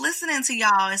 I miss listening to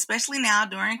y'all, especially now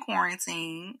during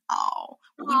quarantine. Oh,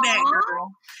 we back,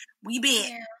 girl. We back.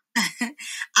 Yeah.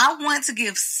 I want to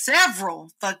give several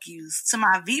fuck yous to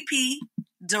my VP,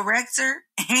 director,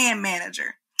 and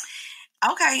manager.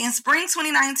 Okay, in spring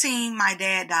 2019, my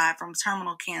dad died from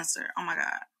terminal cancer. Oh my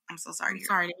God. I'm so sorry. I'm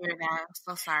sorry to hear that. I'm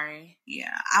so sorry.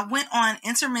 Yeah, I went on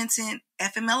intermittent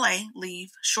FMLA leave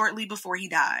shortly before he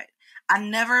died. I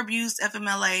never abused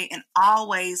FMLA and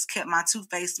always kept my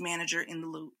two-faced manager in the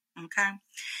loop. Okay.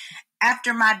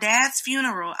 After my dad's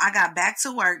funeral, I got back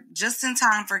to work just in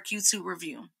time for Q2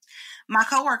 review. My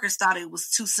coworkers thought it was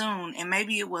too soon, and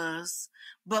maybe it was,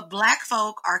 but Black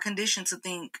folk are conditioned to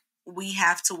think we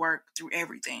have to work through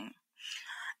everything.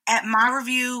 At my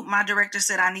review, my director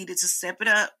said I needed to step it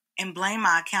up and blame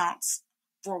my accounts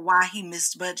for why he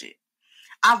missed budget.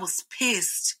 I was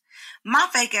pissed. My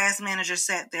fake ass manager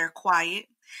sat there quiet.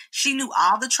 She knew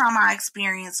all the trauma I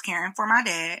experienced caring for my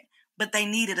dad, but they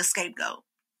needed a scapegoat.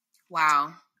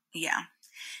 Wow. Yeah.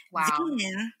 Wow.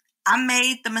 Then I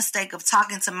made the mistake of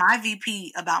talking to my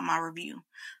VP about my review.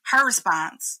 Her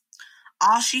response,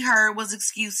 all she heard was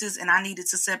excuses and I needed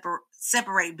to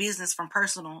separate business from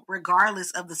personal,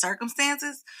 regardless of the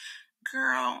circumstances.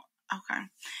 Girl, okay.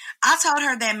 I told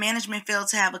her that management failed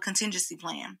to have a contingency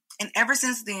plan. And ever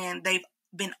since then, they've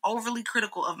been overly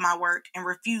critical of my work and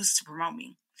refused to promote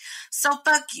me. So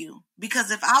fuck you.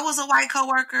 Because if I was a white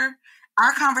coworker,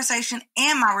 our conversation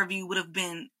and my review would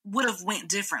have went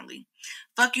differently.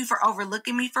 Fuck you for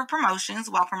overlooking me for promotions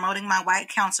while promoting my white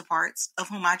counterparts, of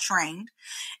whom I trained.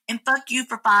 And fuck you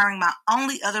for firing my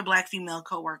only other Black female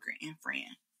coworker and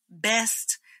friend.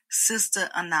 Best, Sister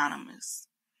Anonymous.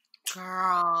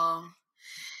 Girl.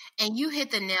 And you hit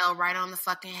the nail right on the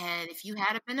fucking head. If you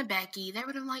had been a Becky, they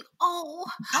would have been like, oh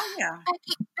yeah,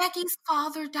 Becky's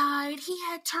father died. He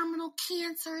had terminal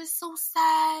cancer. It's so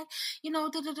sad. You know,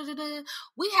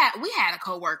 We had a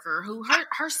coworker who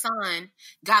her son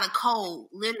got a cold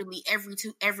literally every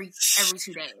 2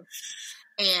 days.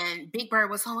 And Big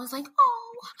Bird was always like,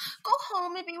 oh, go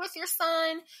home and be with your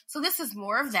son. So this is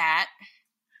more of that.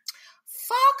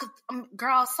 Fuck,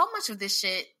 girl, so much of this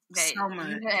shit that you had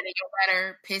in your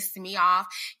letter pissed me off.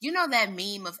 You know that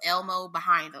meme of Elmo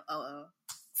behind a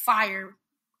fire?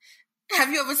 Have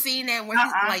you ever seen that where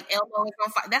he's like Elmo is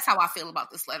on fire? That's how I feel about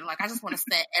this letter. Like, I just want to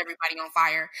set everybody on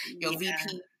fire. Your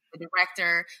VP, the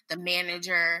director, the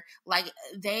manager. Like,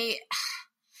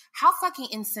 how fucking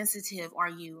insensitive are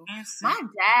you? My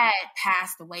dad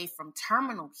passed away from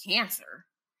terminal cancer,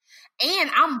 and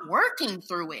I'm working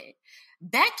through it.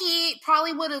 Becky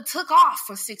probably would have took off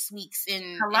for 6 weeks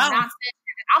and not said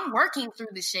I'm working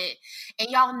through the shit, and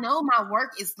y'all know my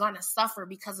work is gonna suffer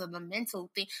because of the mental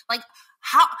thing. Like,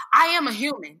 how I am a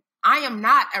human. I am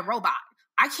not a robot.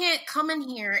 I can't come in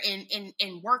here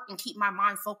and work and keep my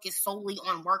mind focused solely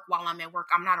on work while I'm at work.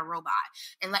 I'm not a robot.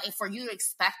 And like, for you to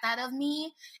expect that of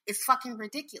me is fucking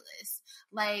ridiculous.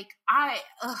 Like,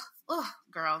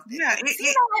 girl. Yeah. You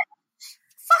know what?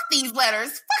 Fuck these letters.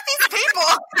 Fuck these people.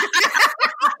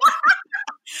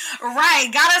 Right.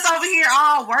 Got us over here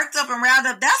all worked up and riled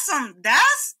up. That's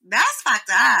fucked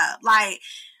up. Like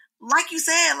you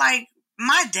said, like,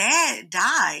 my dad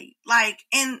died. Like,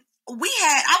 and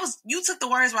you took the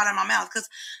words right out of my mouth, because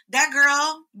that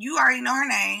girl, you already know her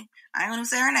name. I ain't gonna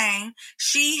say her name.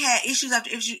 She had issues after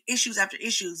issues after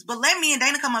issues. But let me and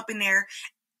Dana come up in there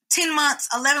 10 months,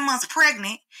 11 months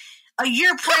pregnant, a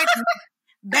year pregnant.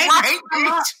 Baby,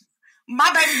 right,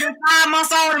 my baby's been 5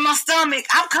 months old in my stomach.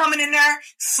 I'm coming in there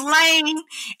slain,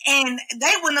 and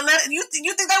they wouldn't have let you.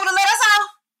 You think they would have let us out?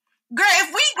 Girl,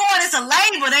 if we going into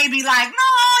labor, they be like, no,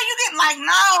 you getting like,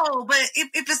 no. But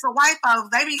if it's a white folks,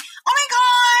 they be, oh my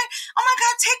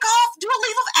God, take off, do a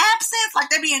leave of absence. Like,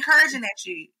 they be encouraging that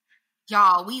shit.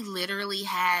 Y'all, we literally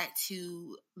had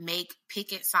to make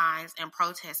picket signs and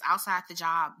protest outside the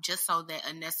job just so that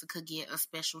Annessa could get a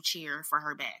special cheer for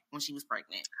her back when she was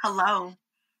pregnant. Hello.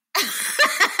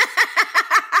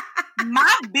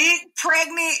 My big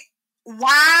pregnant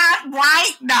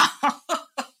white dog.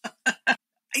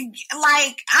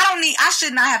 Like, I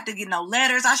should not have to get no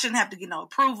letters. I shouldn't have to get no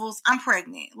approvals. I'm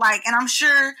pregnant. Like, and I'm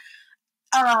sure,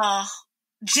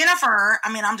 Jennifer,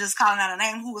 I'm just calling out a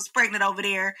name, who was pregnant over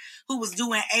there, who was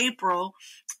due in April,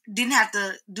 didn't have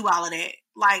to do all of that.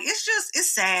 Like,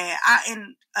 it's sad.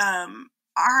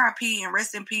 RIP and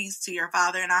rest in peace to your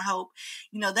father. And I hope,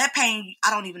 that pain, I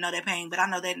don't even know that pain, but I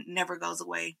know that never goes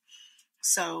away.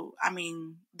 So,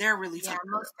 they're really tough.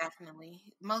 Yeah,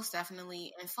 most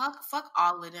definitely. And fuck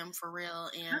all of them for real.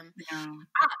 And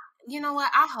you know what?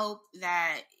 I hope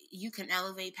that you can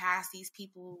elevate past these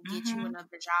people, get you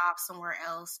another job somewhere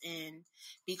else, and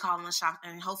be calling a shot.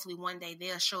 And hopefully one day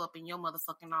they'll show up in your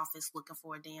motherfucking office looking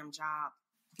for a damn job.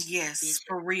 Yes, bitch.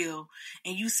 For real.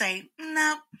 And you say,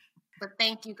 no. But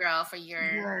thank you, girl, for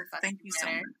your thank you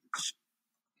letter. So much.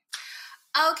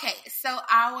 Okay, so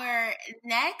our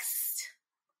next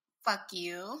fuck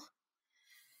you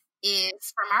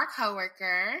is from our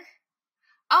coworker.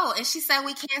 Oh, and she said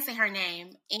we can't say her name.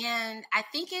 And I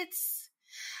think it's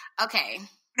okay.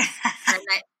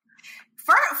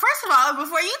 First of all,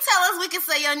 before you tell us we can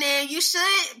say your name, you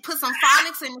should put some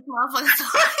phonics in this motherfucker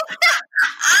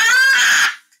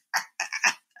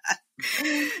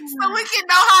so we can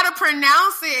know how to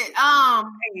pronounce it.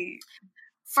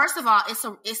 First of all,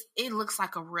 it looks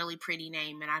like a really pretty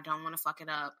name, and I don't want to fuck it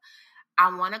up.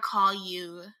 I want to call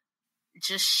you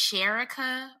just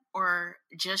Sherika or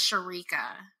just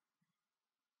Sharika,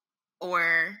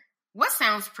 or what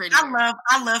sounds pretty.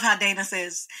 I love how Dana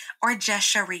says, or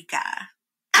just Sharika.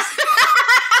 Come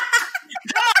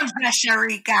on, just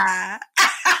Sharika.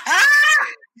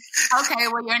 Okay,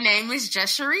 well, your name is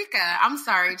just Sharika. I'm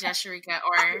sorry, just Sharika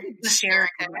or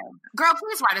Sherika. Girl,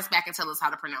 please write us back and tell us how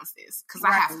to pronounce this, because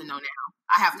I have to know now.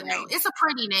 I have to know. It's a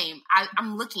pretty name.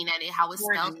 I'm looking at it, how it's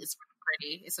spelled. It's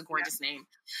pretty. It's a gorgeous name.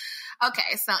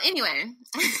 Okay, so anyway,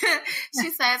 she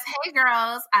says, hey,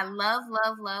 girls, I love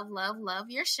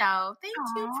your show. Thank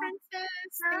you,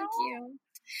 princess. Thank you.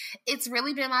 It's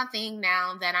really been my thing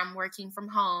now that I'm working from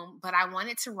home, but I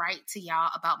wanted to write to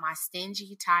y'all about my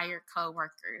stingy, tired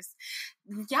coworkers.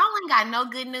 Y'all ain't got no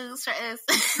good news for us.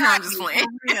 No, I'm just playing.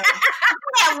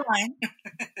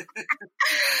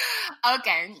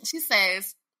 Okay, she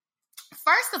says,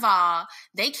 first of all,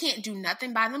 they can't do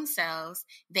nothing by themselves.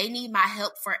 They need my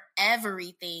help for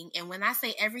everything. And when I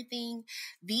say everything,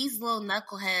 these little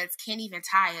knuckleheads can't even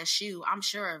tie a shoe. I'm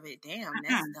sure of it. Damn,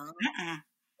 that's dumb.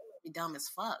 Be dumb as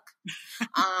fuck.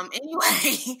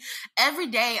 Anyway, every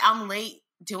day I'm late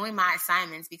doing my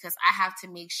assignments because I have to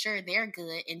make sure they're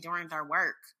good and doing their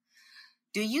work.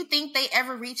 Do you think they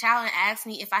ever reach out and ask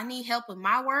me if I need help with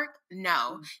my work?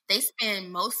 No. They spend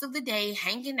most of the day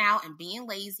hanging out and being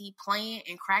lazy, playing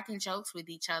and cracking jokes with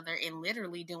each other and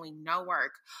literally doing no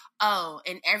work. Oh,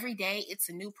 and every day it's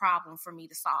a new problem for me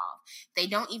to solve. They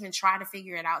don't even try to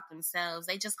figure it out themselves.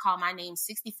 They just call my name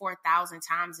 64,000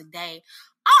 times a day.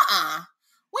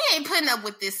 We ain't putting up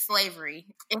with this slavery.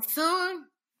 And soon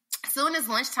as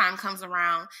lunchtime comes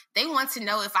around, they want to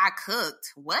know if I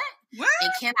cooked. What?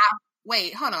 And can I...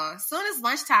 Wait, hold on. As soon as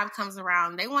lunchtime comes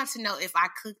around, they want to know if I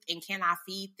cooked and can I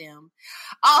feed them.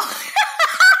 Oh,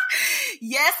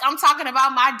 yes, I'm talking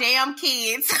about my damn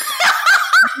kids.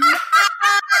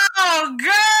 Oh,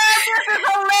 God, this is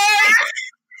hilarious.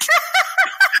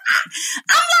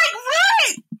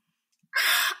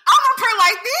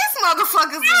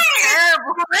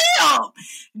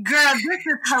 This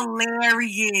is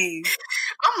hilarious.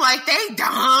 I'm like, they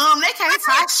dumb. They can't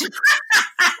talk shit.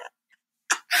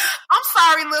 I'm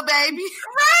sorry, little baby.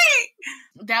 Right.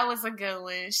 That was a good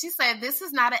one. She said, this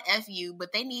is not a FU,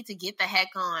 but they need to get the heck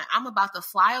on. I'm about to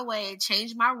fly away and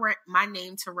change my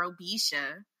name to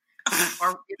Robisha.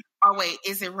 or wait,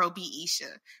 is it Robiisha?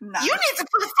 No. You need to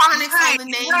put phonics on the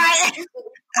name. Right.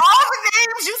 All the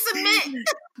names you submit.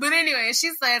 But anyway,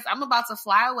 she says, I'm about to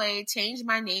fly away, change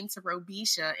my name to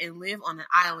Robisha, and live on an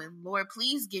island. Lord,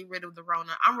 please get rid of the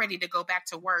Rona. I'm ready to go back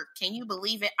to work. Can you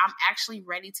believe it? I'm actually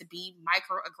ready to be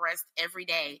microaggressed every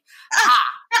day. Ha!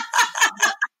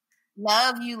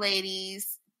 Love you,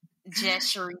 ladies.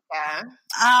 Jess Sharika.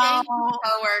 Oh,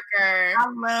 coworker. I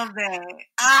love that.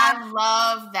 I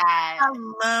love that. I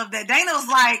love that. Dana was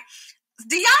like,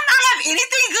 do y'all not have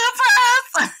anything good for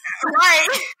us? Right.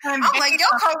 I'm like, your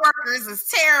coworkers is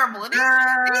terrible. These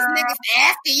niggas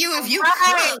asking you if you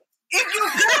good. If you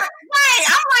good. Right.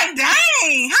 I'm like,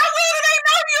 dang, how well do they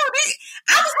know you?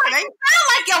 I was like, they sound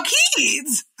like your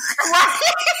kids. Right.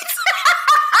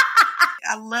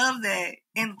 I love that.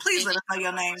 And please let us know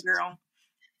your name, girl.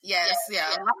 Yes, yeah.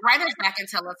 Write us back and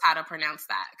tell us how to pronounce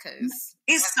that, because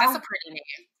that's a pretty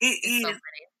name. It's so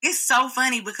pretty. It's so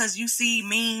funny because you see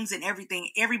memes and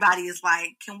everything. Everybody is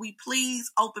like, can we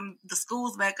please open the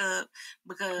schools back up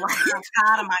because I'm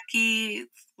tired of my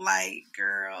kids. Like,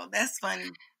 girl, that's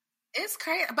funny. It's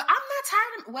crazy. But I'm not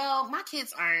tired of, well, my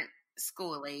kids aren't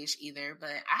school age either, but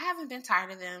I haven't been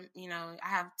tired of them. You know, I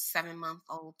have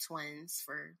 7-month-old twins,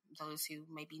 for those who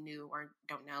may be new or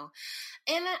don't know.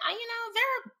 And,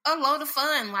 they're a load of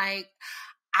fun. Like,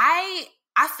 I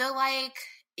feel like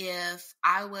if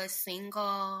I was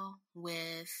single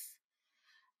with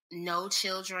no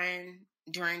children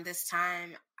during this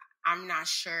time, I'm not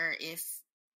sure if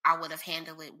I would have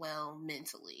handled it well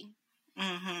mentally.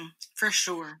 Mm-hmm. For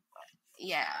sure.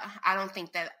 Yeah, I don't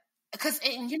think that, because,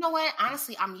 and you know what?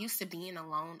 Honestly, I'm used to being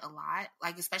alone a lot,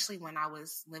 like, especially when I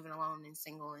was living alone and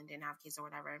single and didn't have kids or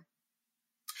whatever.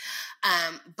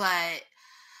 But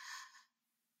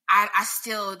I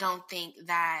still don't think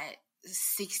that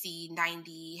 60,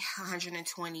 90,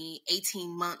 120,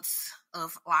 18 months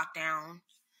of lockdown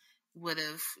would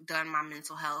have done my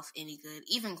mental health any good,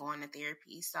 even going to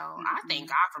therapy. So I thank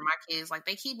God for my kids. Like,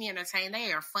 they keep me entertained.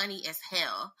 They are funny as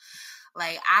hell.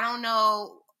 Like, I don't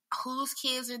know whose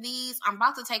kids are these. I'm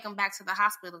about to take them back to the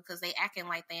hospital because they acting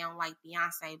like they don't like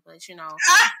Beyonce. But,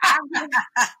 I'm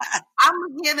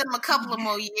going to give them a couple of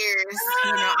more years.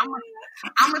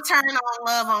 I'm going to turn on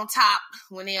Love on Top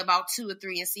when they're about 2 or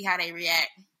 3 and see how they react.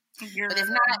 Girl. But if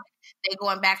not, they're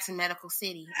going back to Medical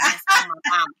City. That's my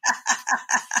mom.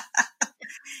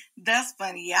 That's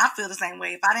funny. Yeah, I feel the same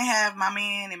way. If I didn't have my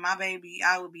man and my baby,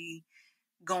 I would be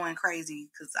going crazy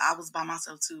because I was by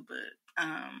myself too. But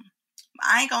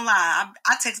I ain't gonna lie.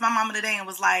 I texted my mama today and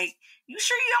was like, you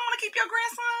sure you don't want to keep your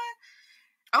grandson?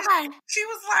 Okay. She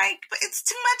was like, but it's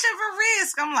too much of a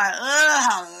risk. I'm like,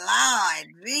 oh, Lord,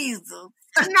 Jesus.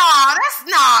 Nah,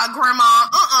 Grandma.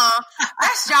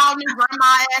 That's y'all new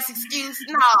grandma ass excuse.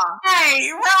 Nah.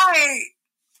 Right.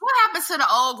 What happened to the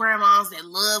old grandmas that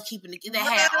love keeping they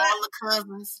had all the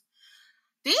cousins?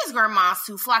 These grandmas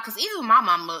too fly, because even my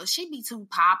mama, she be too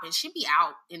poppin'. She be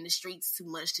out in the streets too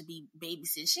much to be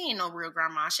babysitting. She ain't no real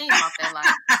grandma. She ain't about that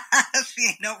life. She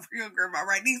ain't no real grandma,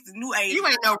 right? These the new age. You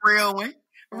ain't no real one.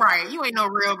 Right. You ain't no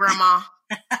real grandma.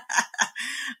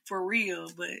 For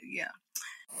real, but yeah.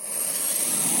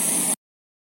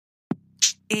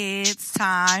 It's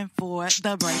time for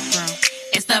the break room.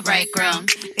 It's the break room.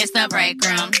 It's the break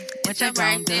room. What you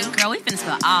gonna do? Girl, we finna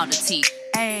spill all the tea.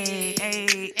 Hey,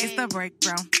 it's the break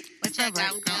room. It's the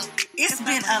break room. It's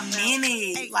been a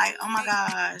minute. Like, oh my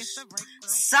gosh.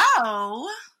 So,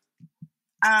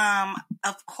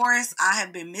 of course, I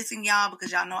have been missing y'all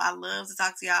because y'all know I love to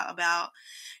talk to y'all about,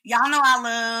 y'all know I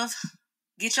love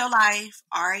Get Your Life,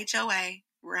 RHOA,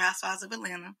 Real Housewives of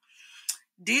Atlanta.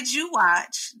 Did you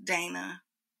watch, Dana?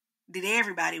 Did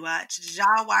everybody watch? Did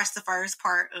y'all watch the first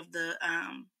part of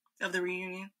the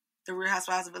reunion? The Real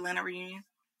Housewives of Atlanta reunion?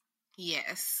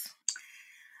 Yes.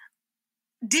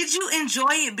 Did you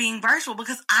enjoy it being virtual?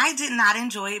 Because I did not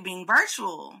enjoy it being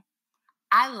virtual.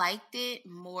 I liked it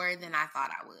more than I thought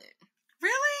I would.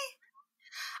 Really?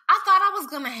 I thought I was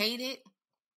going to hate it,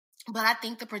 but I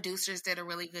think the producers did a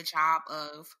really good job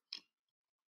of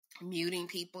muting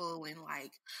people and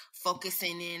like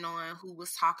focusing in on who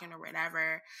was talking or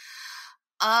whatever.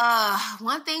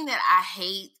 One thing that I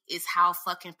hate is how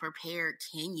fucking prepared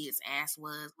Kenya's ass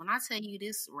was. When I tell you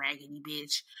this raggedy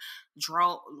bitch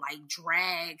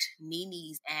dragged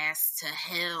Nene's ass to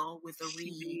hell with a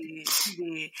reed. She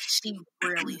did. She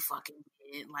really fucking did.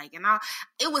 did. Like, and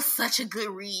it was such a good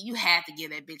read. You had to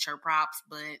give that bitch her props,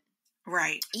 but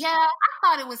right. Yeah, I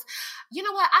thought it was, you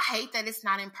know what? I hate that it's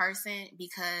not in person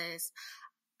because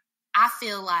I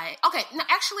feel like, okay, no,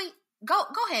 actually, go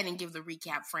ahead and give the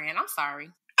recap, Fran. I'm sorry.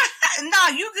 No,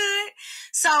 you good.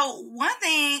 So one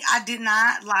thing I did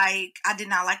not like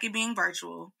it being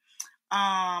virtual.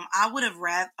 I would have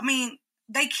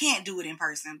they can't do it in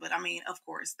person, but of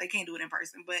course they can't do it in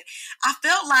person, but I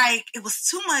felt like it was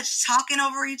too much talking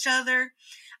over each other.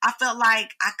 I felt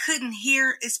like I couldn't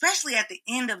hear, especially at the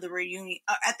end of the reunion,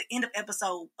 at the end of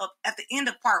at the end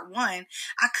of part 1,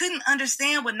 I couldn't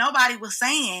understand what nobody was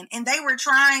saying, and they were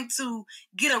trying to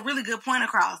get a really good point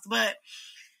across, but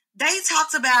they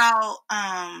talked about,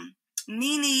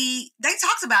 Nene. They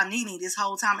talked about Nene this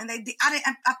whole time, and I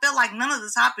felt like none of the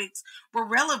topics were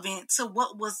relevant to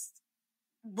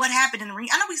what happened in the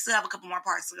reunion. I know we still have a couple more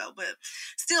parts to go, but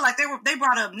still, like they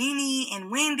brought up Nene and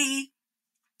Wendy,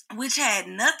 which had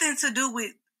nothing to do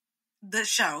with the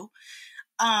show.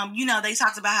 They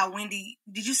talked about how Wendy.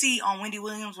 Did you see on Wendy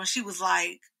Williams when she was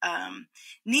like,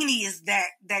 Nene is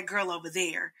that girl over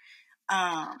there?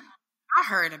 I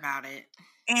heard about it,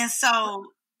 and so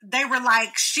they were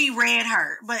like, she read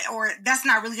her, or that's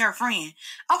not really her friend.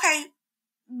 Okay,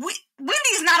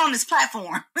 Wendy is not on this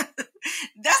platform.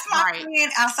 That's my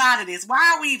friend outside of this.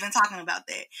 Why are we even talking about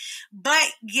that? But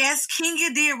yes,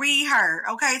 Kenya did read her.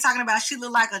 Okay, talking about she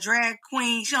looked like a drag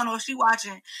queen. She don't know if she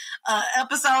watching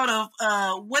episode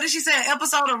of what did she say?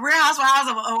 Episode of Real Housewives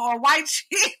or White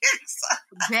Chicks.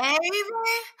 Baby,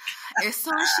 as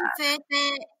soon as she said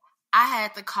that, I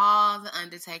had to call the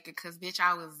Undertaker because, bitch,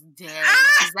 I was dead.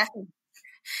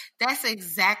 That's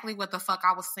exactly what the fuck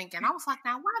I was thinking. I was like,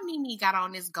 now why Mimi got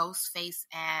on this ghost face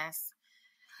ass?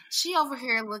 She over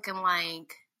here looking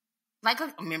like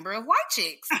a member of White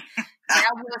Chicks. That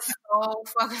was so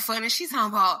fucking funny. She's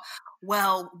talking about,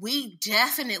 well, we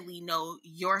definitely know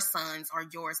your sons are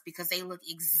yours because they look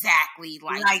exactly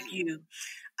like you.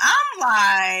 I'm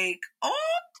like, oh,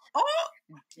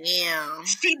 damn.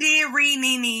 She did read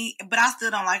Nene, but I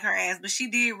still don't like her ass, but she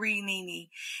did read Nene.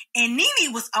 And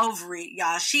Nene was over it,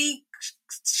 y'all. She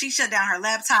shut down her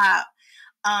laptop.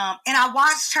 And I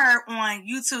watched her on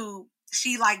YouTube.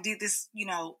 She did this, I'm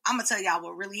going to tell y'all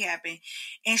what really happened.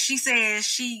 And she said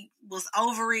she was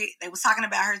over it. They was talking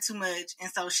about her too much.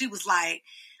 And so she was like,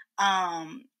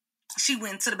 she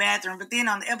went to the bathroom. But then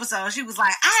on the episode, she was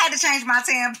like, I had to change my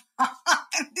tampon.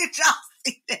 Did y'all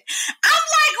see that? I'm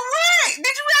like, what? Did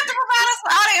you have to provide us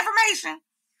with all the information?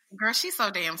 Girl, she's so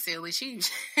damn silly.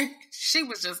 She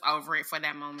was just over it for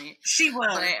that moment. She was.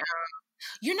 But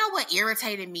you know what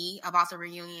irritated me about the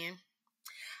reunion?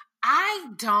 I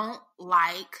don't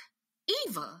like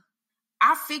Eva.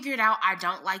 I figured out I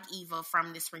don't like Eva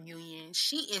from this reunion.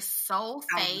 She is so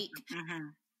fake. Mm-hmm.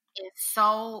 It's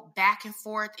so back and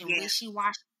forth and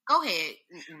wishy-washy. Go ahead.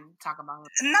 Talk about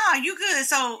it. No, you good.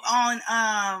 So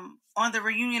on the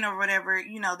reunion or whatever,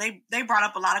 they brought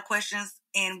up a lot of questions,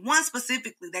 and one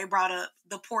specifically, they brought up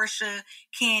the Portia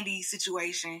Candy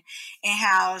situation and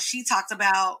how she talked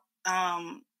about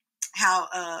how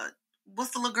what's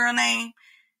the little girl name?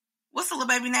 What's the little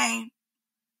baby name?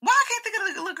 Why I can't think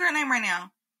of the little girl name right now?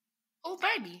 Oh,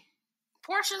 baby.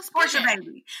 Portia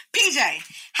baby. PJ.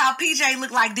 How PJ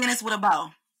looked like Dennis with a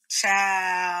bow.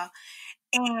 Child.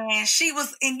 And she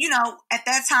was, at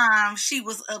that time, she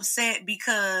was upset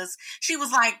because she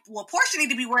was like, well, Portia need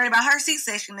to be worried about her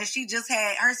C-section that she just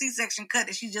had, her C-section cut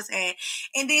that she just had.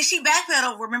 And then she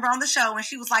backpedaled, remember, on the show, and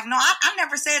she was like, no, I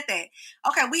never said that.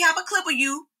 Okay, we have a clip of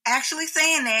you actually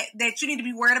saying that you need to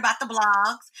be worried about the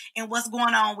blogs and what's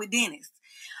going on with Dennis.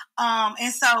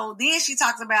 And so then she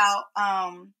talks about,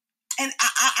 and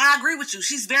I agree with you.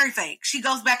 She's very fake. She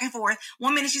goes back and forth.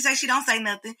 One minute she says she don't say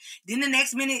nothing. Then the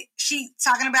next minute she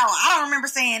talking about, well, I don't remember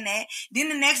saying that. Then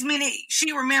the next minute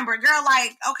she remembered. Girl,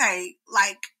 okay,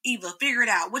 Eva, figure it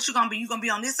out. What you gonna be? You gonna be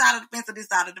on this side of the fence or this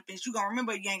side of the fence? You gonna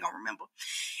remember or you ain't gonna remember?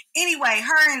 Anyway,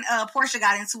 her and Portia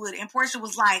got into it, and Portia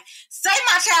was like, say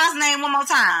my child's name one more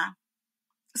time.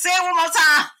 Say it one more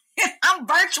time. I'm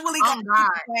virtually going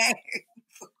to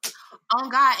Oh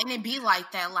God, and it be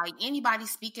like that. Like anybody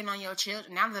speaking on your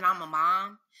children. Now that I'm a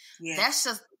mom, that's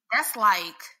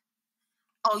like,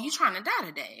 oh, you trying to die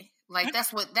today? Like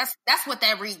that's what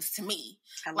that reads to me.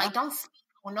 Like don't speak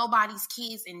on nobody's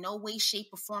kids in no way, shape,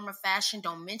 or form or fashion.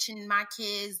 Don't mention my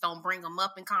kids. Don't bring them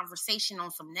up in conversation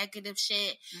on some negative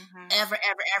shit. Ever,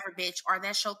 bitch. Or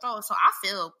that show throw. So I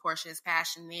feel Portia's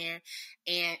passion there.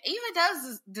 And Eva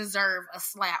does deserve a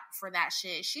slap for that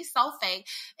shit. She's so fake.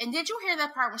 And did you hear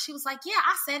that part when she was like, yeah,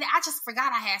 I said it. I just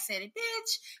forgot I had said it.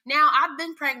 Bitch, now I've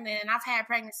been pregnant and I've had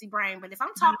pregnancy brain. But if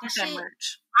I'm talking shit,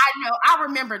 I know, I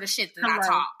remember the shit that I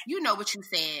talk. You know what you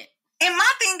said. And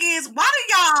my thing is, why do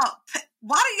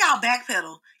y'all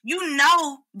backpedal? You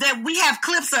know that we have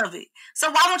clips of it.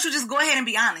 So why won't you just go ahead and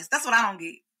be honest? That's what I don't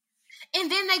get. And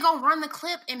then they gonna run the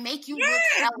clip and make you look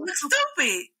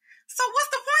stupid. So what's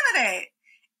the point of that?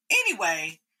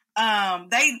 Anyway,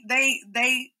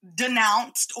 they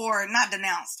denounced or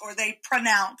they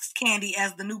pronounced Candy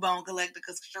as the new bone collector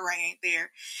because Sheree ain't there.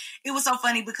 It was so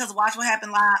funny because Watch What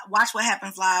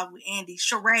Happens Live with Andy.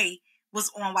 Sheree was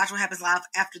on Watch What Happens Live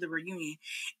after the reunion,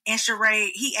 and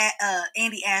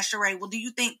Andy asked Sheree, "Well, do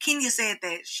you think Kenya said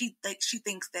that she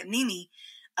thinks that Nene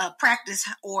practiced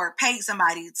or paid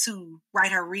somebody to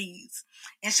write her reads?"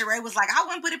 And Sheree was like, "I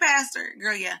wouldn't put it past her,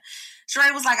 girl." Yeah,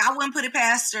 Sheree was like, "I wouldn't put it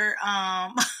past her."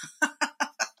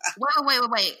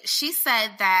 Wait. She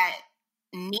said that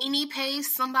Nene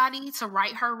pays somebody to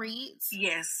write her reads?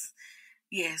 Yes.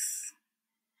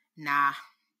 Nah.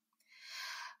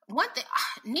 One thing,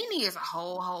 Nene is a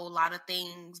whole lot of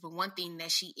things, but one thing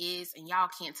that she is, and y'all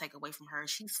can't take away from her,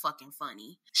 she's fucking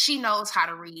funny. She knows how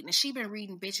to read, and she been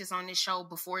reading bitches on this show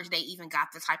before they even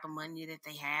got the type of money that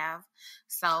they have.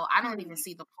 So I don't even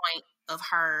see the point of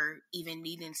her even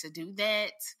needing to do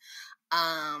that.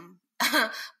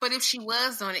 But if she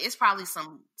was doing it, it's probably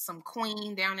some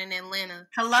queen down in Atlanta.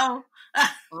 Hello,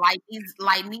 like these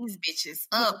bitches.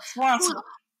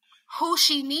 Who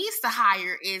she needs to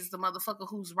hire is the motherfucker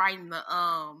who's writing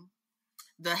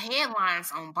the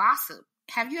headlines on Gossip.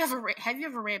 Have you ever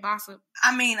read Gossip?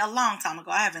 I mean, a long time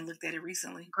ago. I haven't looked at it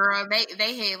recently. Girl,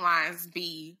 they headlines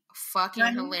be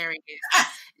fucking hilarious.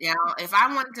 You know, if I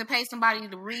wanted to pay somebody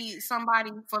to read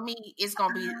somebody for me, it's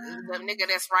gonna be the nigga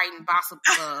that's writing Gossip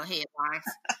headlines.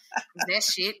 That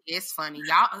shit is funny.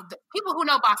 Y'all, people who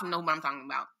know Gossip know what I'm talking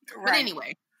about. Right. But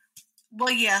anyway.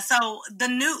 Well, yeah, so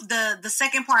the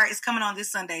second part is coming on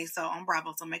this Sunday, so on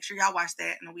Bravo, so make sure y'all watch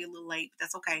that. And we're a little late, but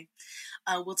that's okay.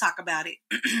 We'll talk about it.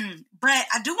 But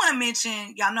I do want to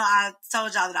mention, y'all know I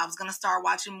told y'all that I was going to start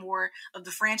watching more of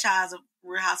the franchise of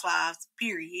Real Housewives,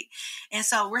 period. And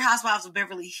so Real Housewives of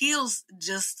Beverly Hills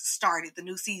just started the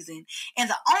new season. And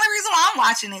the only reason why I'm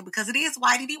watching it, because it is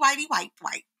white,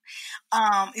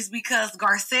 is because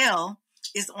Garcelle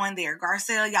is on there.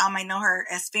 Garcelle, y'all may know her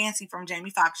as Fancy from Jamie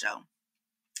Foxx show.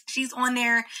 She's on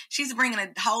there. She's bringing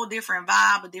a whole different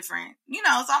vibe, so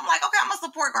I'm like, okay, I'm going to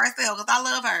support Garcelle because I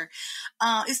love her.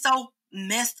 It's so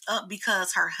messed up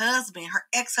because her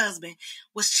ex-husband,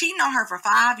 was cheating on her for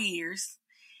 5 years,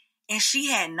 and she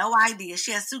had no idea.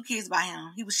 She has 2 kids by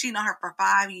him. He was cheating on her for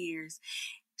 5 years.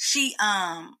 She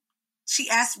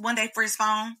asked one day for his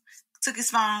phone, took his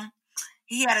phone.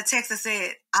 He had a text that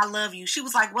said, "I love you." She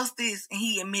was like, "What's this?" And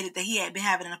he admitted that he had been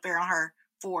having an affair on her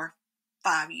for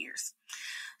 5 years.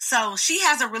 So she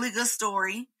has a really good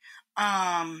story.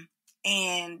 And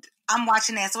I'm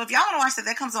watching that. So if y'all want to watch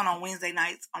that comes on Wednesday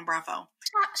nights on Bravo.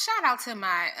 Shout out to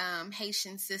my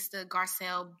Haitian sister,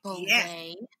 Garcelle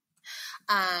Beauvais.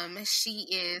 Yes. She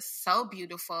is so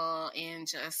beautiful and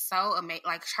just so amazing.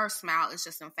 Like, her smile is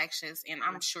just infectious, and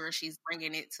I'm sure she's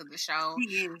bringing it to the show.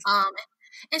 She is.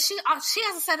 And she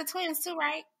has a set of twins too,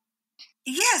 right?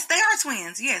 Yes, they are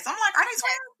twins. Yes. I'm like, are they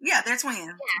twins? Yeah, they're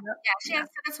twins. Yeah, she has a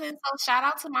set of twins. So shout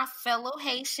out to my fellow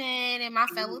Haitian and my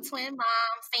fellow twin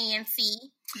mom,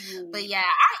 Fancy. But yeah,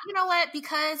 you know what?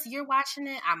 Because you're watching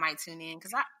it, I might tune in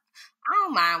because I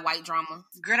don't mind white drama.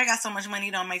 Girl, they got so much money,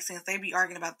 it don't make sense. They be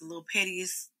arguing about the little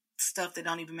pettiest stuff that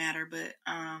don't even matter. But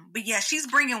yeah, she's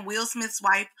bringing Will Smith's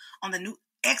wife on the new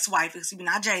ex-wife, excuse me,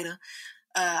 not Jada.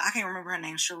 I can't remember her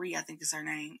name. Cherie, I think is her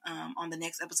name, on the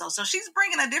next episode. So she's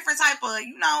bringing a different type of,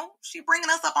 she's bringing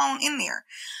us up on in there.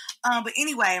 But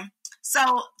anyway, so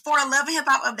for a Love and Hip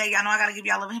Hop update, y'all know I got to give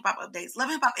y'all Love and Hip Hop updates. Love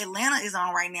and Hip Hop Atlanta is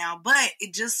on right now, but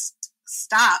it just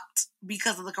stopped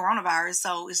because of the coronavirus.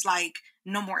 So it's like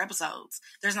no more episodes.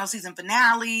 There's no season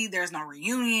finale. There's no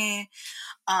reunion.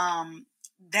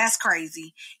 That's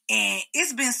crazy. And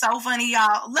it's been so funny,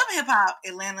 y'all. Love and Hip Hop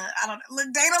Atlanta. I don't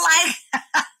look Dana like.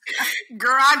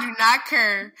 Girl, I do not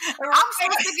care. I'm so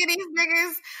sick of these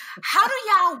niggas. How do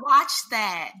y'all watch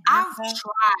that? I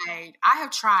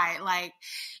have tried. Like,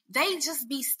 they just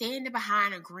be standing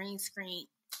behind a green screen.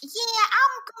 yeah,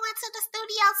 I'm going to the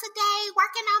studio today,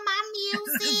 working on my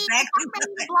music. Exactly. I'm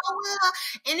ready to blow up.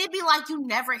 And it'd be like you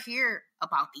never hear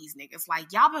about these niggas.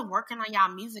 Like, y'all been working on y'all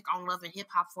music on Love and Hip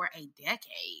Hop for a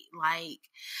decade. Like,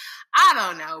 I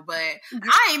don't know, but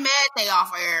I ain't mad they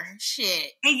off air.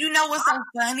 Shit. And you know what's so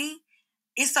funny?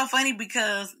 It's so funny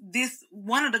because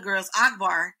one of the girls,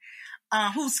 Akbar,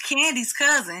 who's Candy's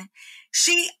cousin,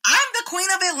 I'm the queen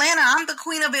of Atlanta. I'm the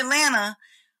queen of Atlanta.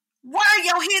 Where are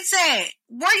your hits at?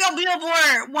 Where your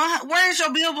Billboard? Where's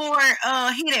your Billboard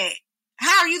hit at?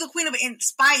 How are you the queen of it? And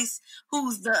Spice,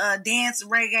 who's the dance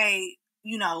reggae,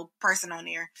 person on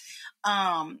there,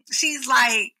 she's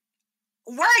like,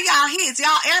 where are y'all hits?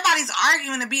 Everybody's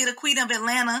arguing to be the queen of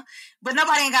Atlanta, but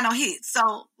nobody ain't got no hits. So,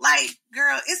 like,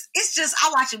 girl, it's just, I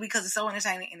watch it because it's so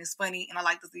entertaining and it's funny and I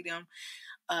like to see them.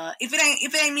 If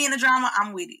it ain't me in the drama,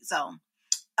 I'm with it. So,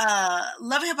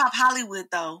 Love and Hip Hop Hollywood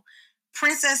though.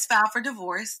 Princess filed for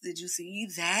divorce. Did you see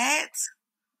that?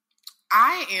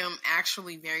 I am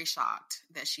actually very shocked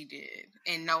that she did.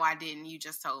 And no, I didn't. You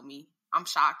just told me. I'm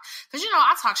shocked. Because,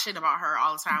 I talk shit about her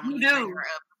all the time when you bring her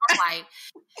up. I'm like,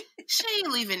 she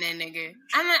ain't leaving that nigga.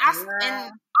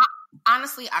 And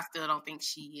honestly, I still don't think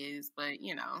she is. But,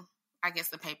 I guess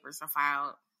the papers are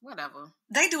filed. Whatever.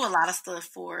 They do a lot of stuff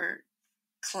for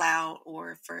cloud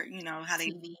or for, how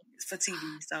they... TV. For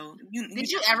TV. So,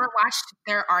 did you ever watch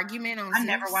their argument on I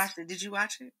never watched it. Did you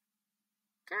watch it?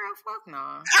 Girl, fuck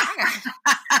no.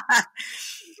 I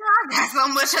got so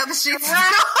much other shit to do.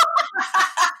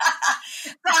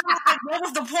 So, what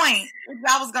was the point?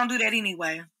 Y'all was going to do that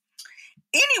anyway.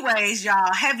 Anyways,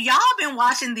 y'all, have y'all been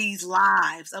watching these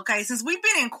lives? Okay, since we've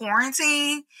been in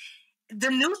quarantine, the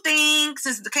new thing,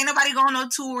 since can't nobody go on no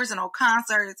tours and no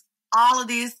concerts, all of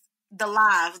this, the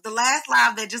lives. The last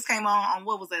live that just came on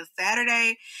what was it,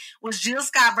 Saturday, was Jill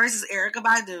Scott versus Erykah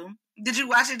Badu. Did you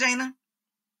watch it, Dana?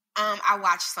 I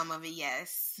watched some of it,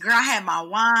 yes. Girl, I had my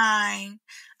wine.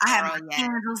 I had my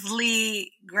candles lit.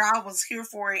 Girl, I was here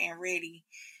for it and ready.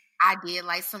 I did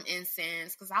like some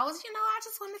incense because I was, I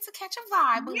just wanted to catch a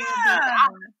vibe a little bit.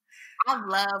 I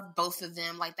love both of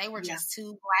them. Like, they were just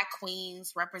two Black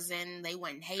queens representing. They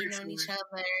wasn't hating on each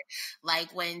other.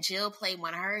 Like, when Jill played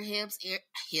one of her hits,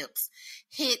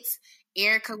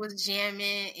 Erykah was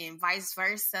jamming and vice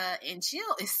versa. And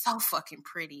Jill is so fucking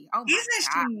pretty. Oh, my God. Isn't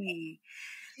she?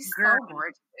 She's Girl, so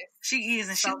gorgeous. She is.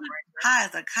 And so she's high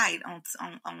as a kite on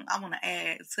I want to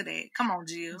add to that. Come on,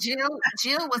 Jill.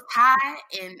 Jill was high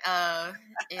and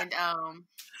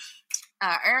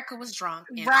Erykah was drunk,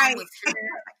 and right.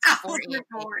 I was here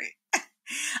for it.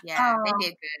 Yeah, they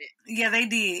did good. Yeah, they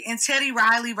did. And Teddy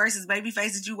Riley versus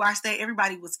Babyface, did you watch that?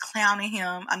 Everybody was clowning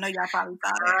him. I know y'all probably saw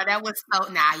that. Girl, that was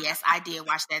so... yes, I did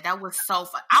watch that. That was so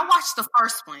fun. I watched the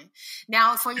first one.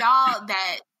 Now, for y'all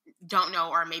that don't know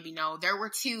or maybe know, there were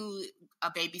two, a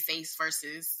Babyface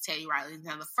versus Teddy Riley.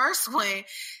 Now, the first one,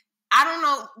 I don't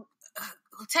know...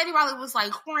 Teddy Riley was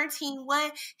like, quarantine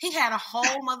what? He had a whole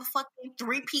motherfucking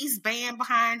 3-piece band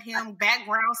behind him,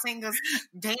 background singers,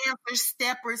 dancers,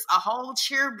 steppers, a whole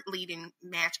cheerleading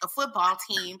match, a football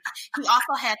team. He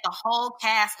also had the whole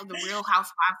cast of the Real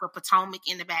Housewives of Potomac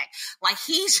in the back. Like,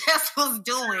 he just was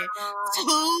doing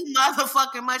too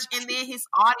motherfucking much, and then his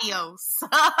audio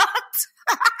sucked.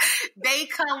 They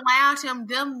clowned him.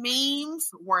 Them memes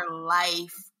were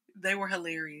life. They were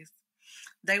hilarious.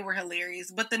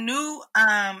 But the new,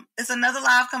 it's another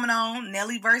live coming on,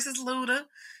 Nelly versus Luda.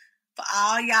 For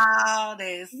all y'all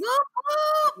that's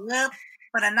whoop,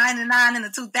 for the 99 and the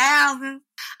 2000s.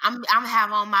 I'm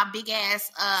have on my big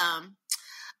ass,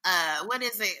 what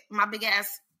is it? My big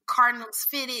ass Cardinals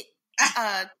fitted.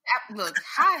 Look,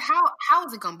 how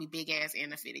is it gonna be big ass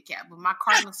and a fitted cap? But my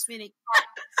Cardinals fitted cap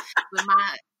with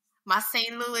my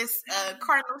St. Louis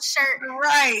Cardinal shirt.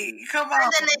 Right. Come on.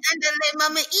 Underlay,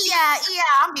 mama. Yeah.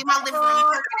 I'll be in my living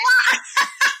room.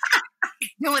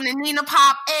 Doing the Nina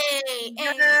Pop. Hey.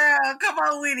 Girl, come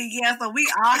on with it. Yeah, so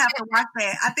we all have to watch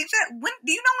that. I think that, do you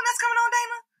know when that's coming on,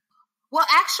 Dana? Well,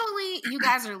 actually, you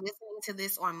guys are listening to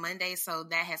this on Monday, so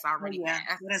that has already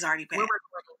passed. It has already passed. We're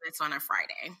recording this on a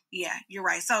Friday. Yeah, you're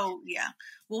right. So, yeah.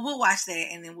 Well, we'll watch that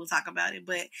and then we'll talk about it.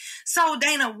 But, so,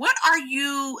 Dana, what are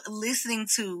you listening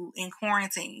to in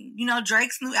quarantine?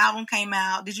 Drake's new album came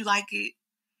out. Did you like it?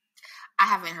 I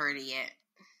haven't heard it yet.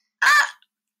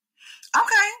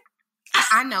 Okay.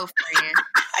 I know, friend.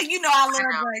 I love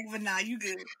Drake, but nah, you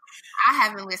good. I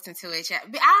haven't listened to it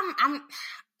yet. But I'm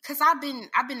because I've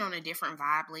been on a different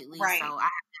vibe lately, right. So I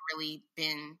haven't really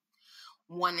been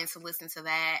wanting to listen to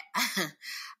that.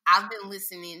 I've been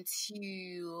listening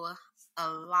to a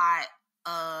lot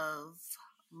of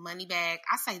Moneybagg.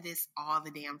 I say this all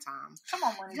the damn time. Come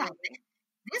on, Moneybagg.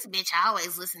 This bitch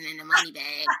always listening to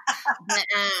Moneybag. But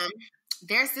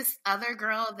there's this other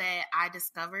girl that I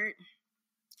discovered.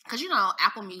 Because,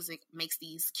 Apple Music makes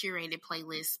these curated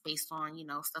playlists based on,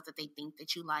 stuff that they think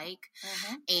that you like.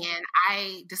 Mm-hmm. And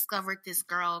I discovered this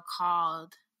girl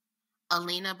called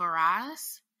Alina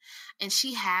Baraz. And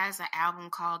she has an album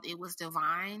called It Was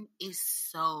Divine. It's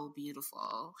so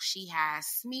beautiful. She has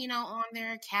Smino on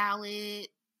there, Khaled,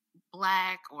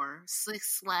 Black, or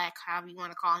Six Slack, however you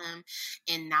want to call him,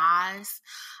 and Nas.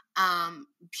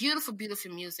 Beautiful,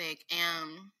 beautiful music.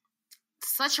 And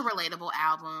such a relatable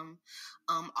album.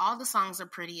 All the songs are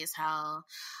pretty as hell.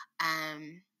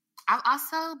 I've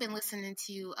also been listening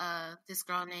to this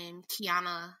girl named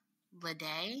Kiana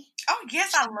Lede. Oh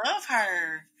yes, I love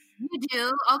her. You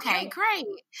do? Okay, great.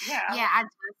 Yeah.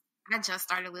 I just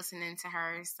started listening to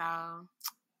her, so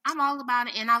I'm all about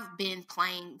it. And I've been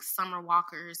playing Summer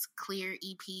Walker's Clear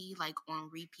EP like on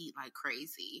repeat like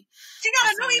crazy. She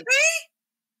got a new EP?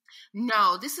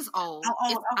 No, this is old.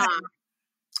 Oh, okay.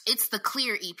 It's the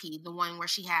Clear EP, the one where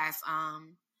she has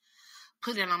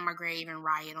Put It On My Grave and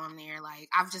Riot on there. Like,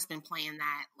 I've just been playing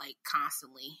that like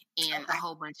constantly, and a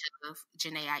whole bunch of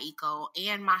Janae Aiko,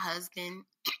 and my husband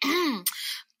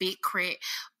Big Crit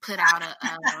put out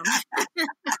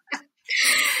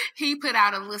he put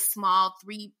out a little small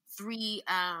three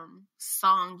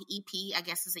song EP. I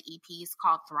guess it's an EP. It's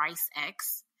called Thrice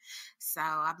X. So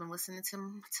I've been listening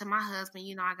to my husband.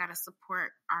 I gotta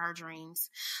support our dreams.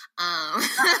 Girl.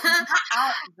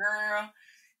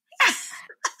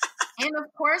 And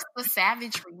of course the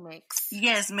Savage remix.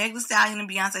 Yes, Meg Thee Stallion and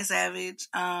Beyonce Savage.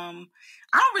 I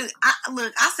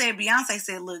said, Beyonce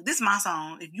said, look, this is my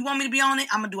song. If you want me to be on it,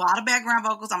 I'm gonna do all the background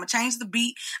vocals. I'm gonna change the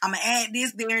beat. I'm gonna add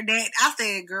this, there, that. I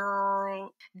said,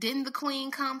 girl. Didn't the queen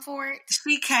come for it?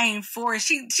 She came for it.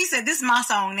 She said, this is my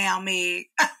song now, Meg.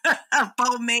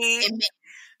 For Meg.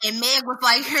 And Meg was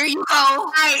like, here you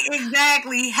go. Right,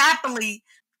 exactly. Happily.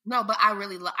 No, but I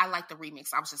really I like the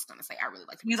remix. I was just gonna say I really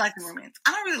like the remix. You like the remix?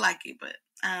 I don't really like it, but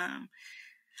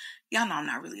y'all know I'm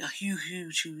not really a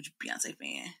huge Beyonce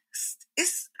fan.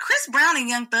 It's Chris Brown and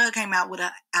Young Thug came out with an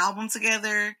album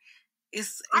together.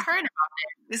 I heard about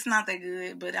it. It's not that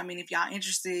good, but I mean, if y'all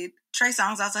interested, Trey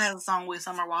Songz also has a song with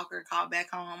Summer Walker called Back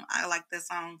Home. I like that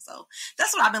song, so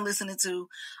that's what I've been listening to.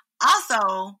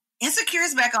 Also, Insecure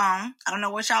is back on. I don't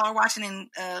know what y'all are watching in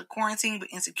quarantine, but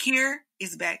Insecure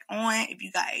is back on. If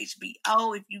you got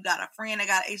HBO, if you got a friend that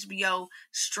got HBO,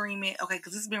 stream it. Okay,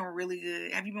 because it's been really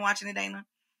good. Have you been watching it, Dana?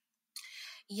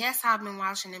 Yes, I've been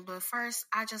watching it. But first,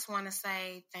 I just want to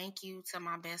say thank you to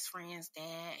my best friend's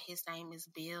dad. His name is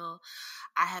Bill.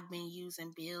 I have been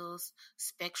using Bill's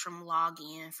Spectrum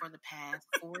login for the past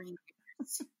 4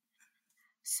 years.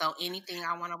 So anything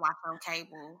I want to watch on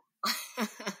cable,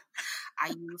 I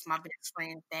use my best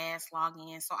friend's dad's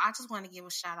login. So I just want to give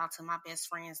a shout out to my best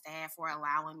friend's dad for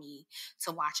allowing me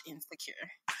to watch Insecure.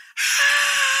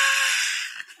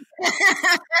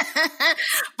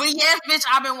 But yes, bitch,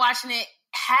 I've been watching it.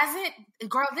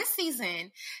 Girl, this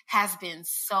season has been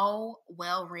so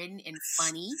well written and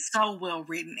funny. So well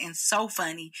written and so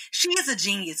funny. She is a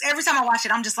genius. Every time I watch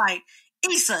it, I'm just like,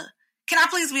 Issa, can I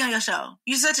please be on your show?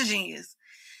 You're such a genius.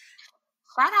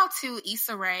 Shout out to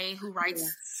Issa Rae, who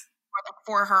writes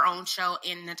for her own show,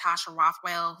 and Natasha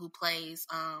Rothwell, who plays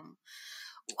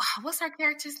what's her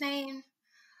character's name?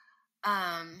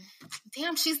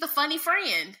 Damn, she's the funny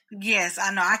friend. Yes,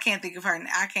 I know. I can't think of her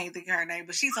name,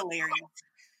 but she's hilarious.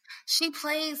 She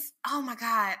plays, oh my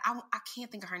God, I can't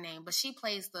think of her name, but she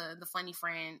plays the funny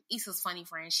friend, Issa's funny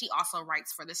friend. She also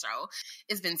writes for the show.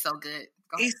 It's been so good.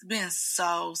 It's been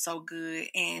so good.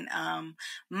 And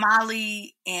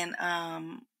Molly and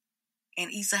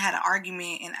Issa had an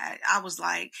argument, and I was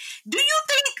like, do you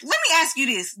think, let me ask you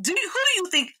this, who do you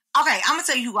think, okay, I'm going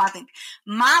to tell you who I think.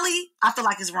 Molly, I feel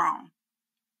like is wrong.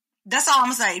 That's all I'm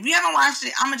going to say. If you haven't watched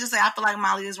it, I'm going to just say I feel like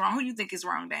Molly is wrong. Who do you think is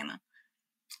wrong, Dana?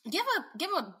 Give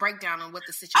a breakdown on what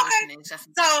the situation is.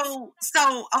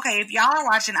 So, okay, if y'all are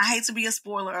watching, I hate to be a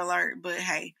spoiler alert, but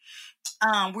hey,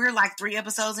 we're like 3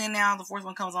 episodes in now. The 4th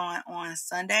one comes on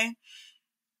Sunday.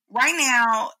 Right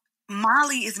now,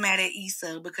 Molly is mad at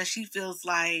Issa because she feels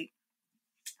like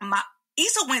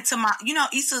Issa went to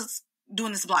Issa's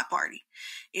doing this block party.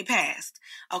 It passed.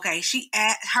 Okay, Issa's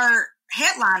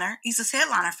headliner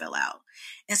fell out.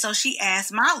 And so she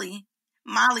asked Molly,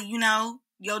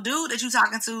 your dude that you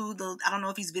talking to, I don't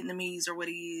know if he's Vietnamese or what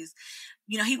he is,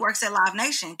 he works at Live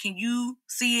Nation. Can you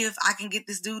see if I can get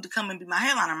this dude to come and be my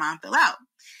headliner? Mine fell out.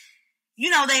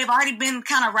 They've already been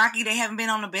kind of rocky. They haven't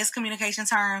been on the best communication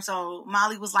terms. So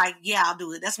Molly was like, yeah, I'll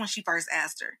do it. That's when she first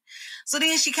asked her. So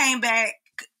then she came back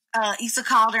Issa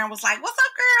called her and was like, "What's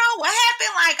up, girl? What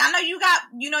happened? Like, I know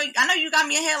you got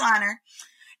me a headliner."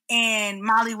 And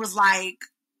Molly was like,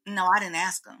 "No, I didn't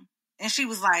ask him." And she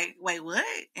was like, "Wait, what?"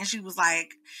 And she was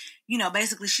like,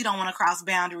 basically she don't want to cross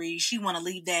boundaries. She wants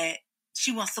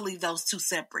to leave those two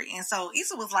separate. And so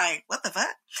Issa was like, "What the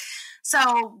fuck?"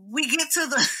 So we get to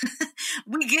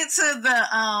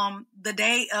the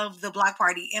day of the block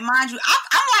party, and mind you,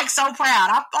 I'm like so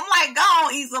proud. I'm like, go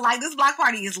on, Issa, like this block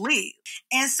party is lit.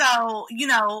 And so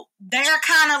they're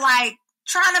kind of like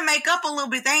trying to make up a little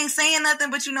bit. They ain't saying nothing,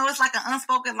 but it's like an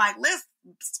unspoken like, let's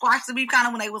squash the beef, kind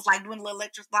of when they was like doing a little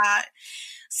electric slide.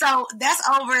 So that's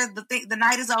over. The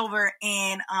night is over,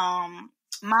 and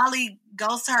Molly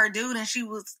goes to her dude, and she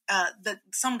was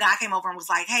some guy came over and was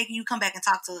like, "Hey, can you come back and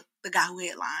talk to the guy who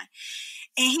headlined?"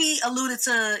 And he alluded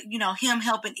to him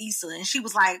helping Issa, and she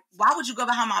was like, "Why would you go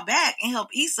behind my back and help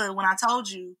Issa when I told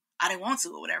you I didn't want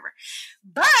to or whatever?"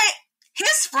 But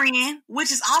his friend,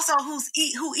 which is also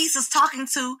who Issa's talking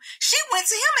to, she went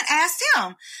to him and asked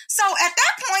him. So at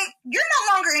that point, you're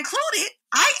no longer included.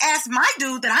 I asked my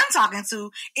dude that I'm talking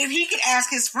to if he could ask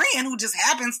his friend, who just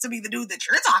happens to be the dude that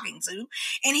you're talking to,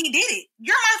 and he did it.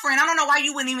 You're my friend. I don't know why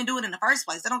you wouldn't even do it in the first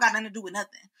place. That don't got nothing to do with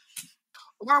nothing.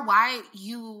 Or why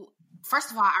you...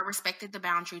 First of all, I respected the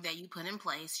boundary that you put in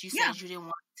place. You said you didn't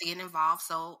want to get involved,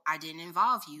 so I didn't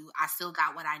involve you. I still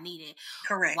got what I needed.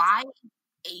 Correct. Why...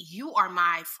 You are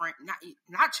my friend,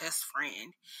 not just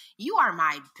friend. You are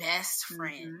my best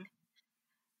friend.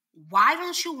 Mm-hmm. Why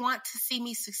don't you want to see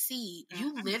me succeed?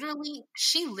 Mm-hmm.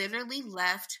 She literally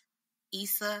left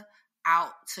Issa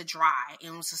out to dry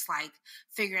and was just like,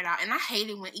 figure it out. And I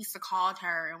hated when Issa called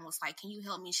her and was like, "Can you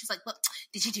help me?" She's like, "Look,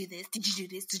 did you do this? Did you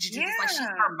do this? Did you do this?" Like she's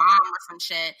her mom or some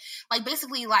shit. Like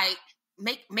basically like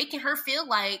making her feel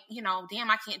like,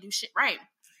 damn, I can't do shit right.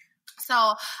 So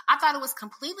I thought it was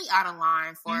completely out of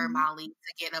line for Molly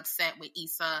to get upset with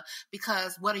Issa,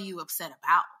 because what are you upset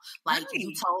about? Like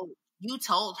you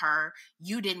told her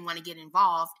you didn't want to get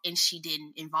involved, and she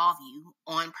didn't involve you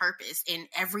on purpose, and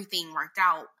everything worked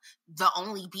out. The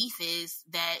only beef is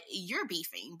that you're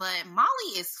beefing, but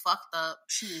Molly is fucked up.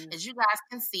 As you guys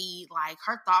can see, like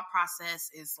her thought process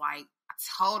is like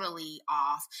totally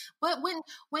off. But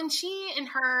when she and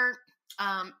her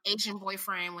Asian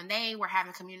boyfriend, when they were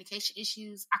having communication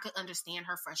issues, I could understand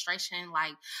her frustration.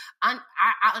 Like I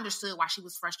understood why she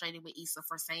was frustrated with Issa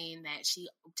for saying that she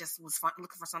just was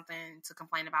looking for something to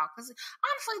complain about, because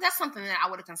honestly that's something that I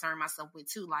would have concerned myself with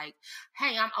too. Like,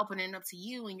 hey, I'm opening up to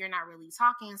you and you're not really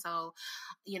talking, so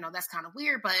that's kind of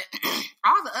weird. But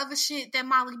all the other shit that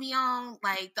Molly be on,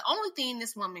 like the only thing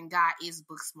this woman got is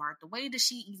book smart. The way that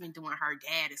she even doing her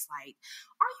dad is like,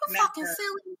 are you fucking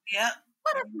silly? Yep.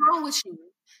 What is wrong with you?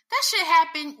 That shit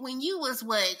happened when you was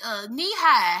knee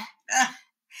high.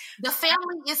 The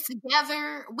family is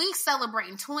together. We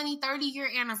celebrating 20, 30-year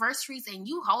anniversaries, and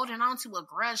you holding on to a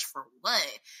grudge for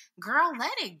what? Girl,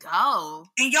 let it go.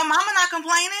 And your mama not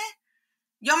complaining?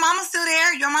 Your mama's still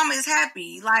there. Your mama is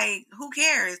happy. Like, who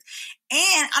cares?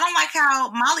 And I don't like how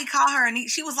Molly called her and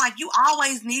she was like, "You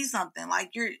always need something.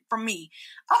 Like, you're from me."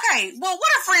 Okay, well,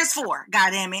 what are friends for? God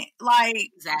damn it.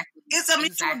 Like, exactly. It's a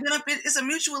mutual benefit. It's a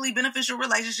mutually beneficial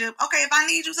relationship. Okay, if I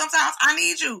need you sometimes, I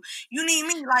need you. You need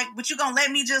me. Like, but you gonna let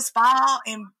me just fall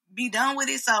and be done with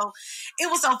it? So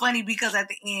it was so funny because at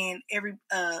the end,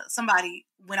 somebody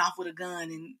went off with a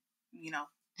gun and,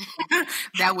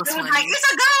 that was funny. Like,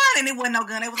 it's a gun, and it wasn't no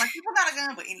gun. It was like, people got a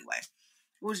gun. But anyway,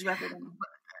 what was you about to say?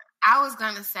 I was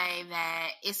gonna say that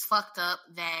it's fucked up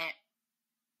that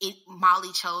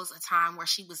Molly chose a time where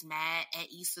she was mad at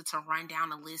Issa to run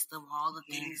down a list of all the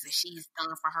things that she's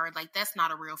done for her. Like, that's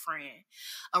not a real friend.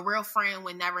 A real friend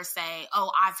would never say,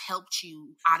 "Oh, I've helped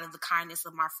you out of the kindness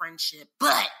of my friendship,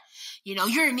 but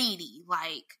you're needy."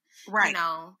 Like, right.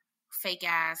 Fake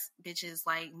ass bitches.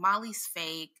 Like, Molly's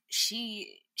fake. She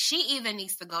either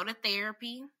needs to go to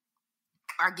therapy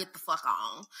or get the fuck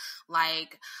on.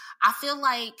 Like, I feel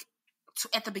like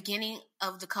at the beginning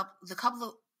of the couple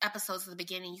of episodes at the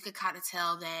beginning, you could kind of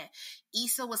tell that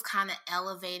Issa was kind of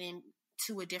elevating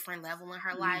to a different level in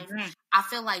her life. I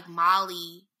feel like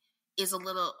Molly is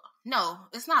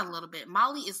it's not a little bit.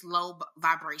 Molly is low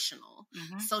vibrational.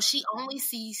 So she only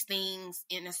sees things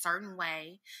in a certain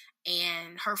way.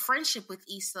 And her friendship with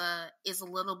Issa is a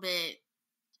little bit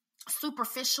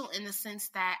superficial in the sense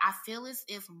that I feel as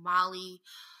if Molly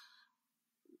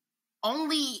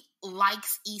only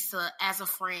likes Issa as a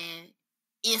friend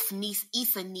if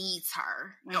Issa needs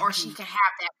her, or she can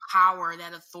have that power,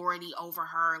 that authority over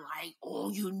her. Like, "Oh,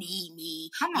 you need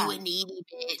me. You a needy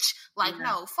bitch." Like,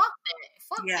 no, fuck that.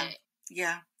 Fuck that.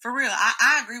 Yeah, for real.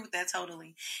 I agree with that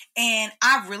totally. And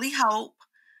I really hope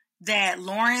that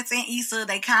Lawrence and Issa,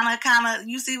 they kind of,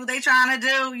 you see what they trying to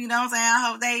do. You know what I'm saying? I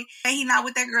hope he not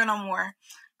with that girl no more.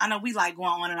 I know we like going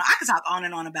on and on. I could talk on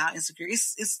and on about Insecure.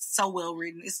 It's so well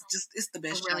written. It's the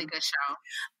best show. A really good show.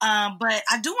 But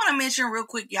I do want to mention real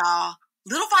quick, y'all.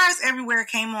 Little Fires Everywhere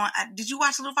came on. Did you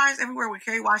watch Little Fires Everywhere with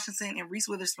Kerry Washington and Reese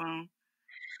Witherspoon?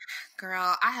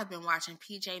 Girl, I have been watching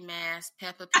PJ Masks,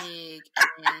 Peppa Pig,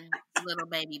 and Little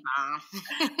Baby Bomb.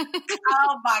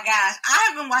 Oh my gosh. I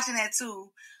have been watching that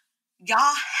too.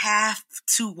 Y'all have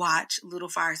to watch Little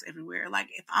Fires Everywhere. Like,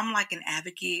 if I'm like an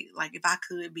advocate, like if I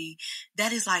could be,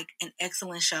 that is like an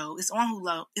excellent show. It's on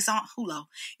Hulu. It's on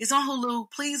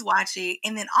Hulu. Please watch it.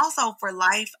 And then also for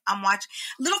Life, I'm watching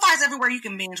Little Fires Everywhere. You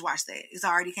can binge watch that. It's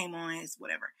already came on. It's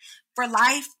whatever. For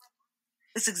Life,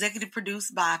 it's executive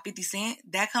produced by 50 Cent.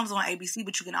 That comes on ABC,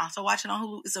 but you can also watch it on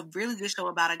Hulu. It's a really good show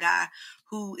about a guy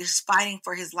who is fighting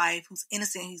for his life, who's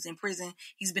innocent. He's in prison.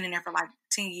 He's been in there for like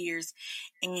 10 years.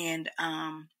 And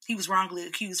he was wrongly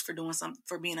accused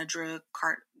for being a drug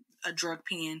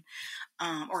pen,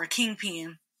 or a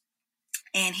kingpin.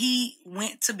 And he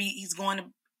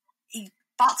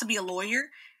fought to be a lawyer.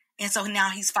 And so now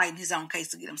he's fighting his own case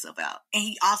to get himself out. And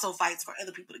he also fights for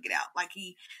other people to get out. Like,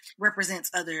 he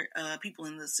represents other people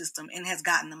in the system and has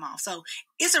gotten them off. So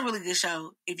it's a really good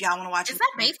show if y'all want to watch it. Is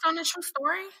that based on a true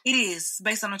story? It is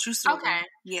based on a true story. Okay.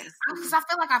 Yes. Because I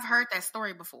feel like I've heard that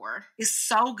story before. It's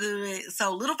so good.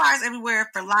 So Little Fires Everywhere,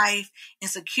 For Life,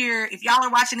 Insecure. If y'all are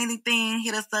watching anything,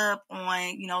 hit us up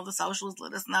on, the socials.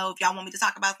 Let us know. If y'all want me to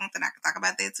talk about something, I can talk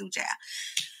about that too, child.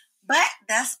 But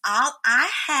that's all I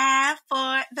have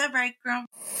for the break room.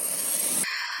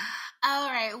 All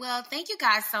right. Well, thank you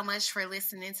guys so much for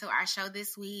listening to our show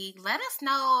this week. Let us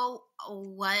know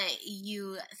what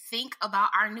you think about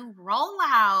our new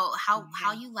rollout,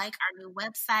 how you like our new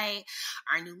website,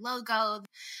 our new logo,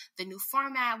 the new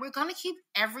format. We're going to keep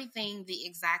everything the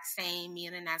exact same, me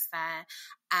and Annessa,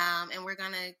 and we're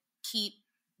going to keep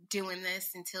doing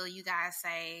this until you guys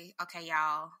say, okay,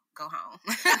 y'all, go home.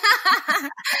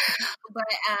 But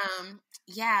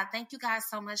yeah, thank you guys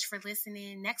so much for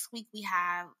listening. Next week we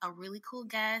have a really cool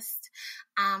guest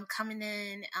coming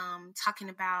in, talking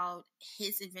about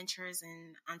his adventures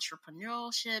in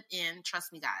entrepreneurship. And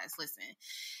trust me, guys, listen,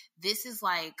 this is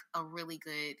like a really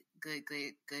good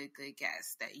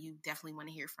guest that you definitely want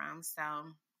to hear from. So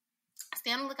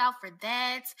stay on the lookout for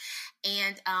that,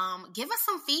 and give us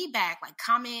some feedback. Like,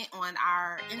 comment on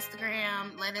our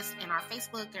Instagram, let us in our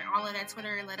Facebook and all of that,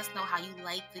 Twitter. Let us know how you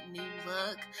like the new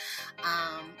look.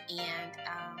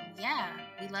 Yeah,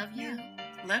 we love you.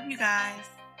 Love you guys,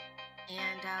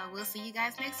 and we'll see you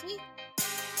guys next week.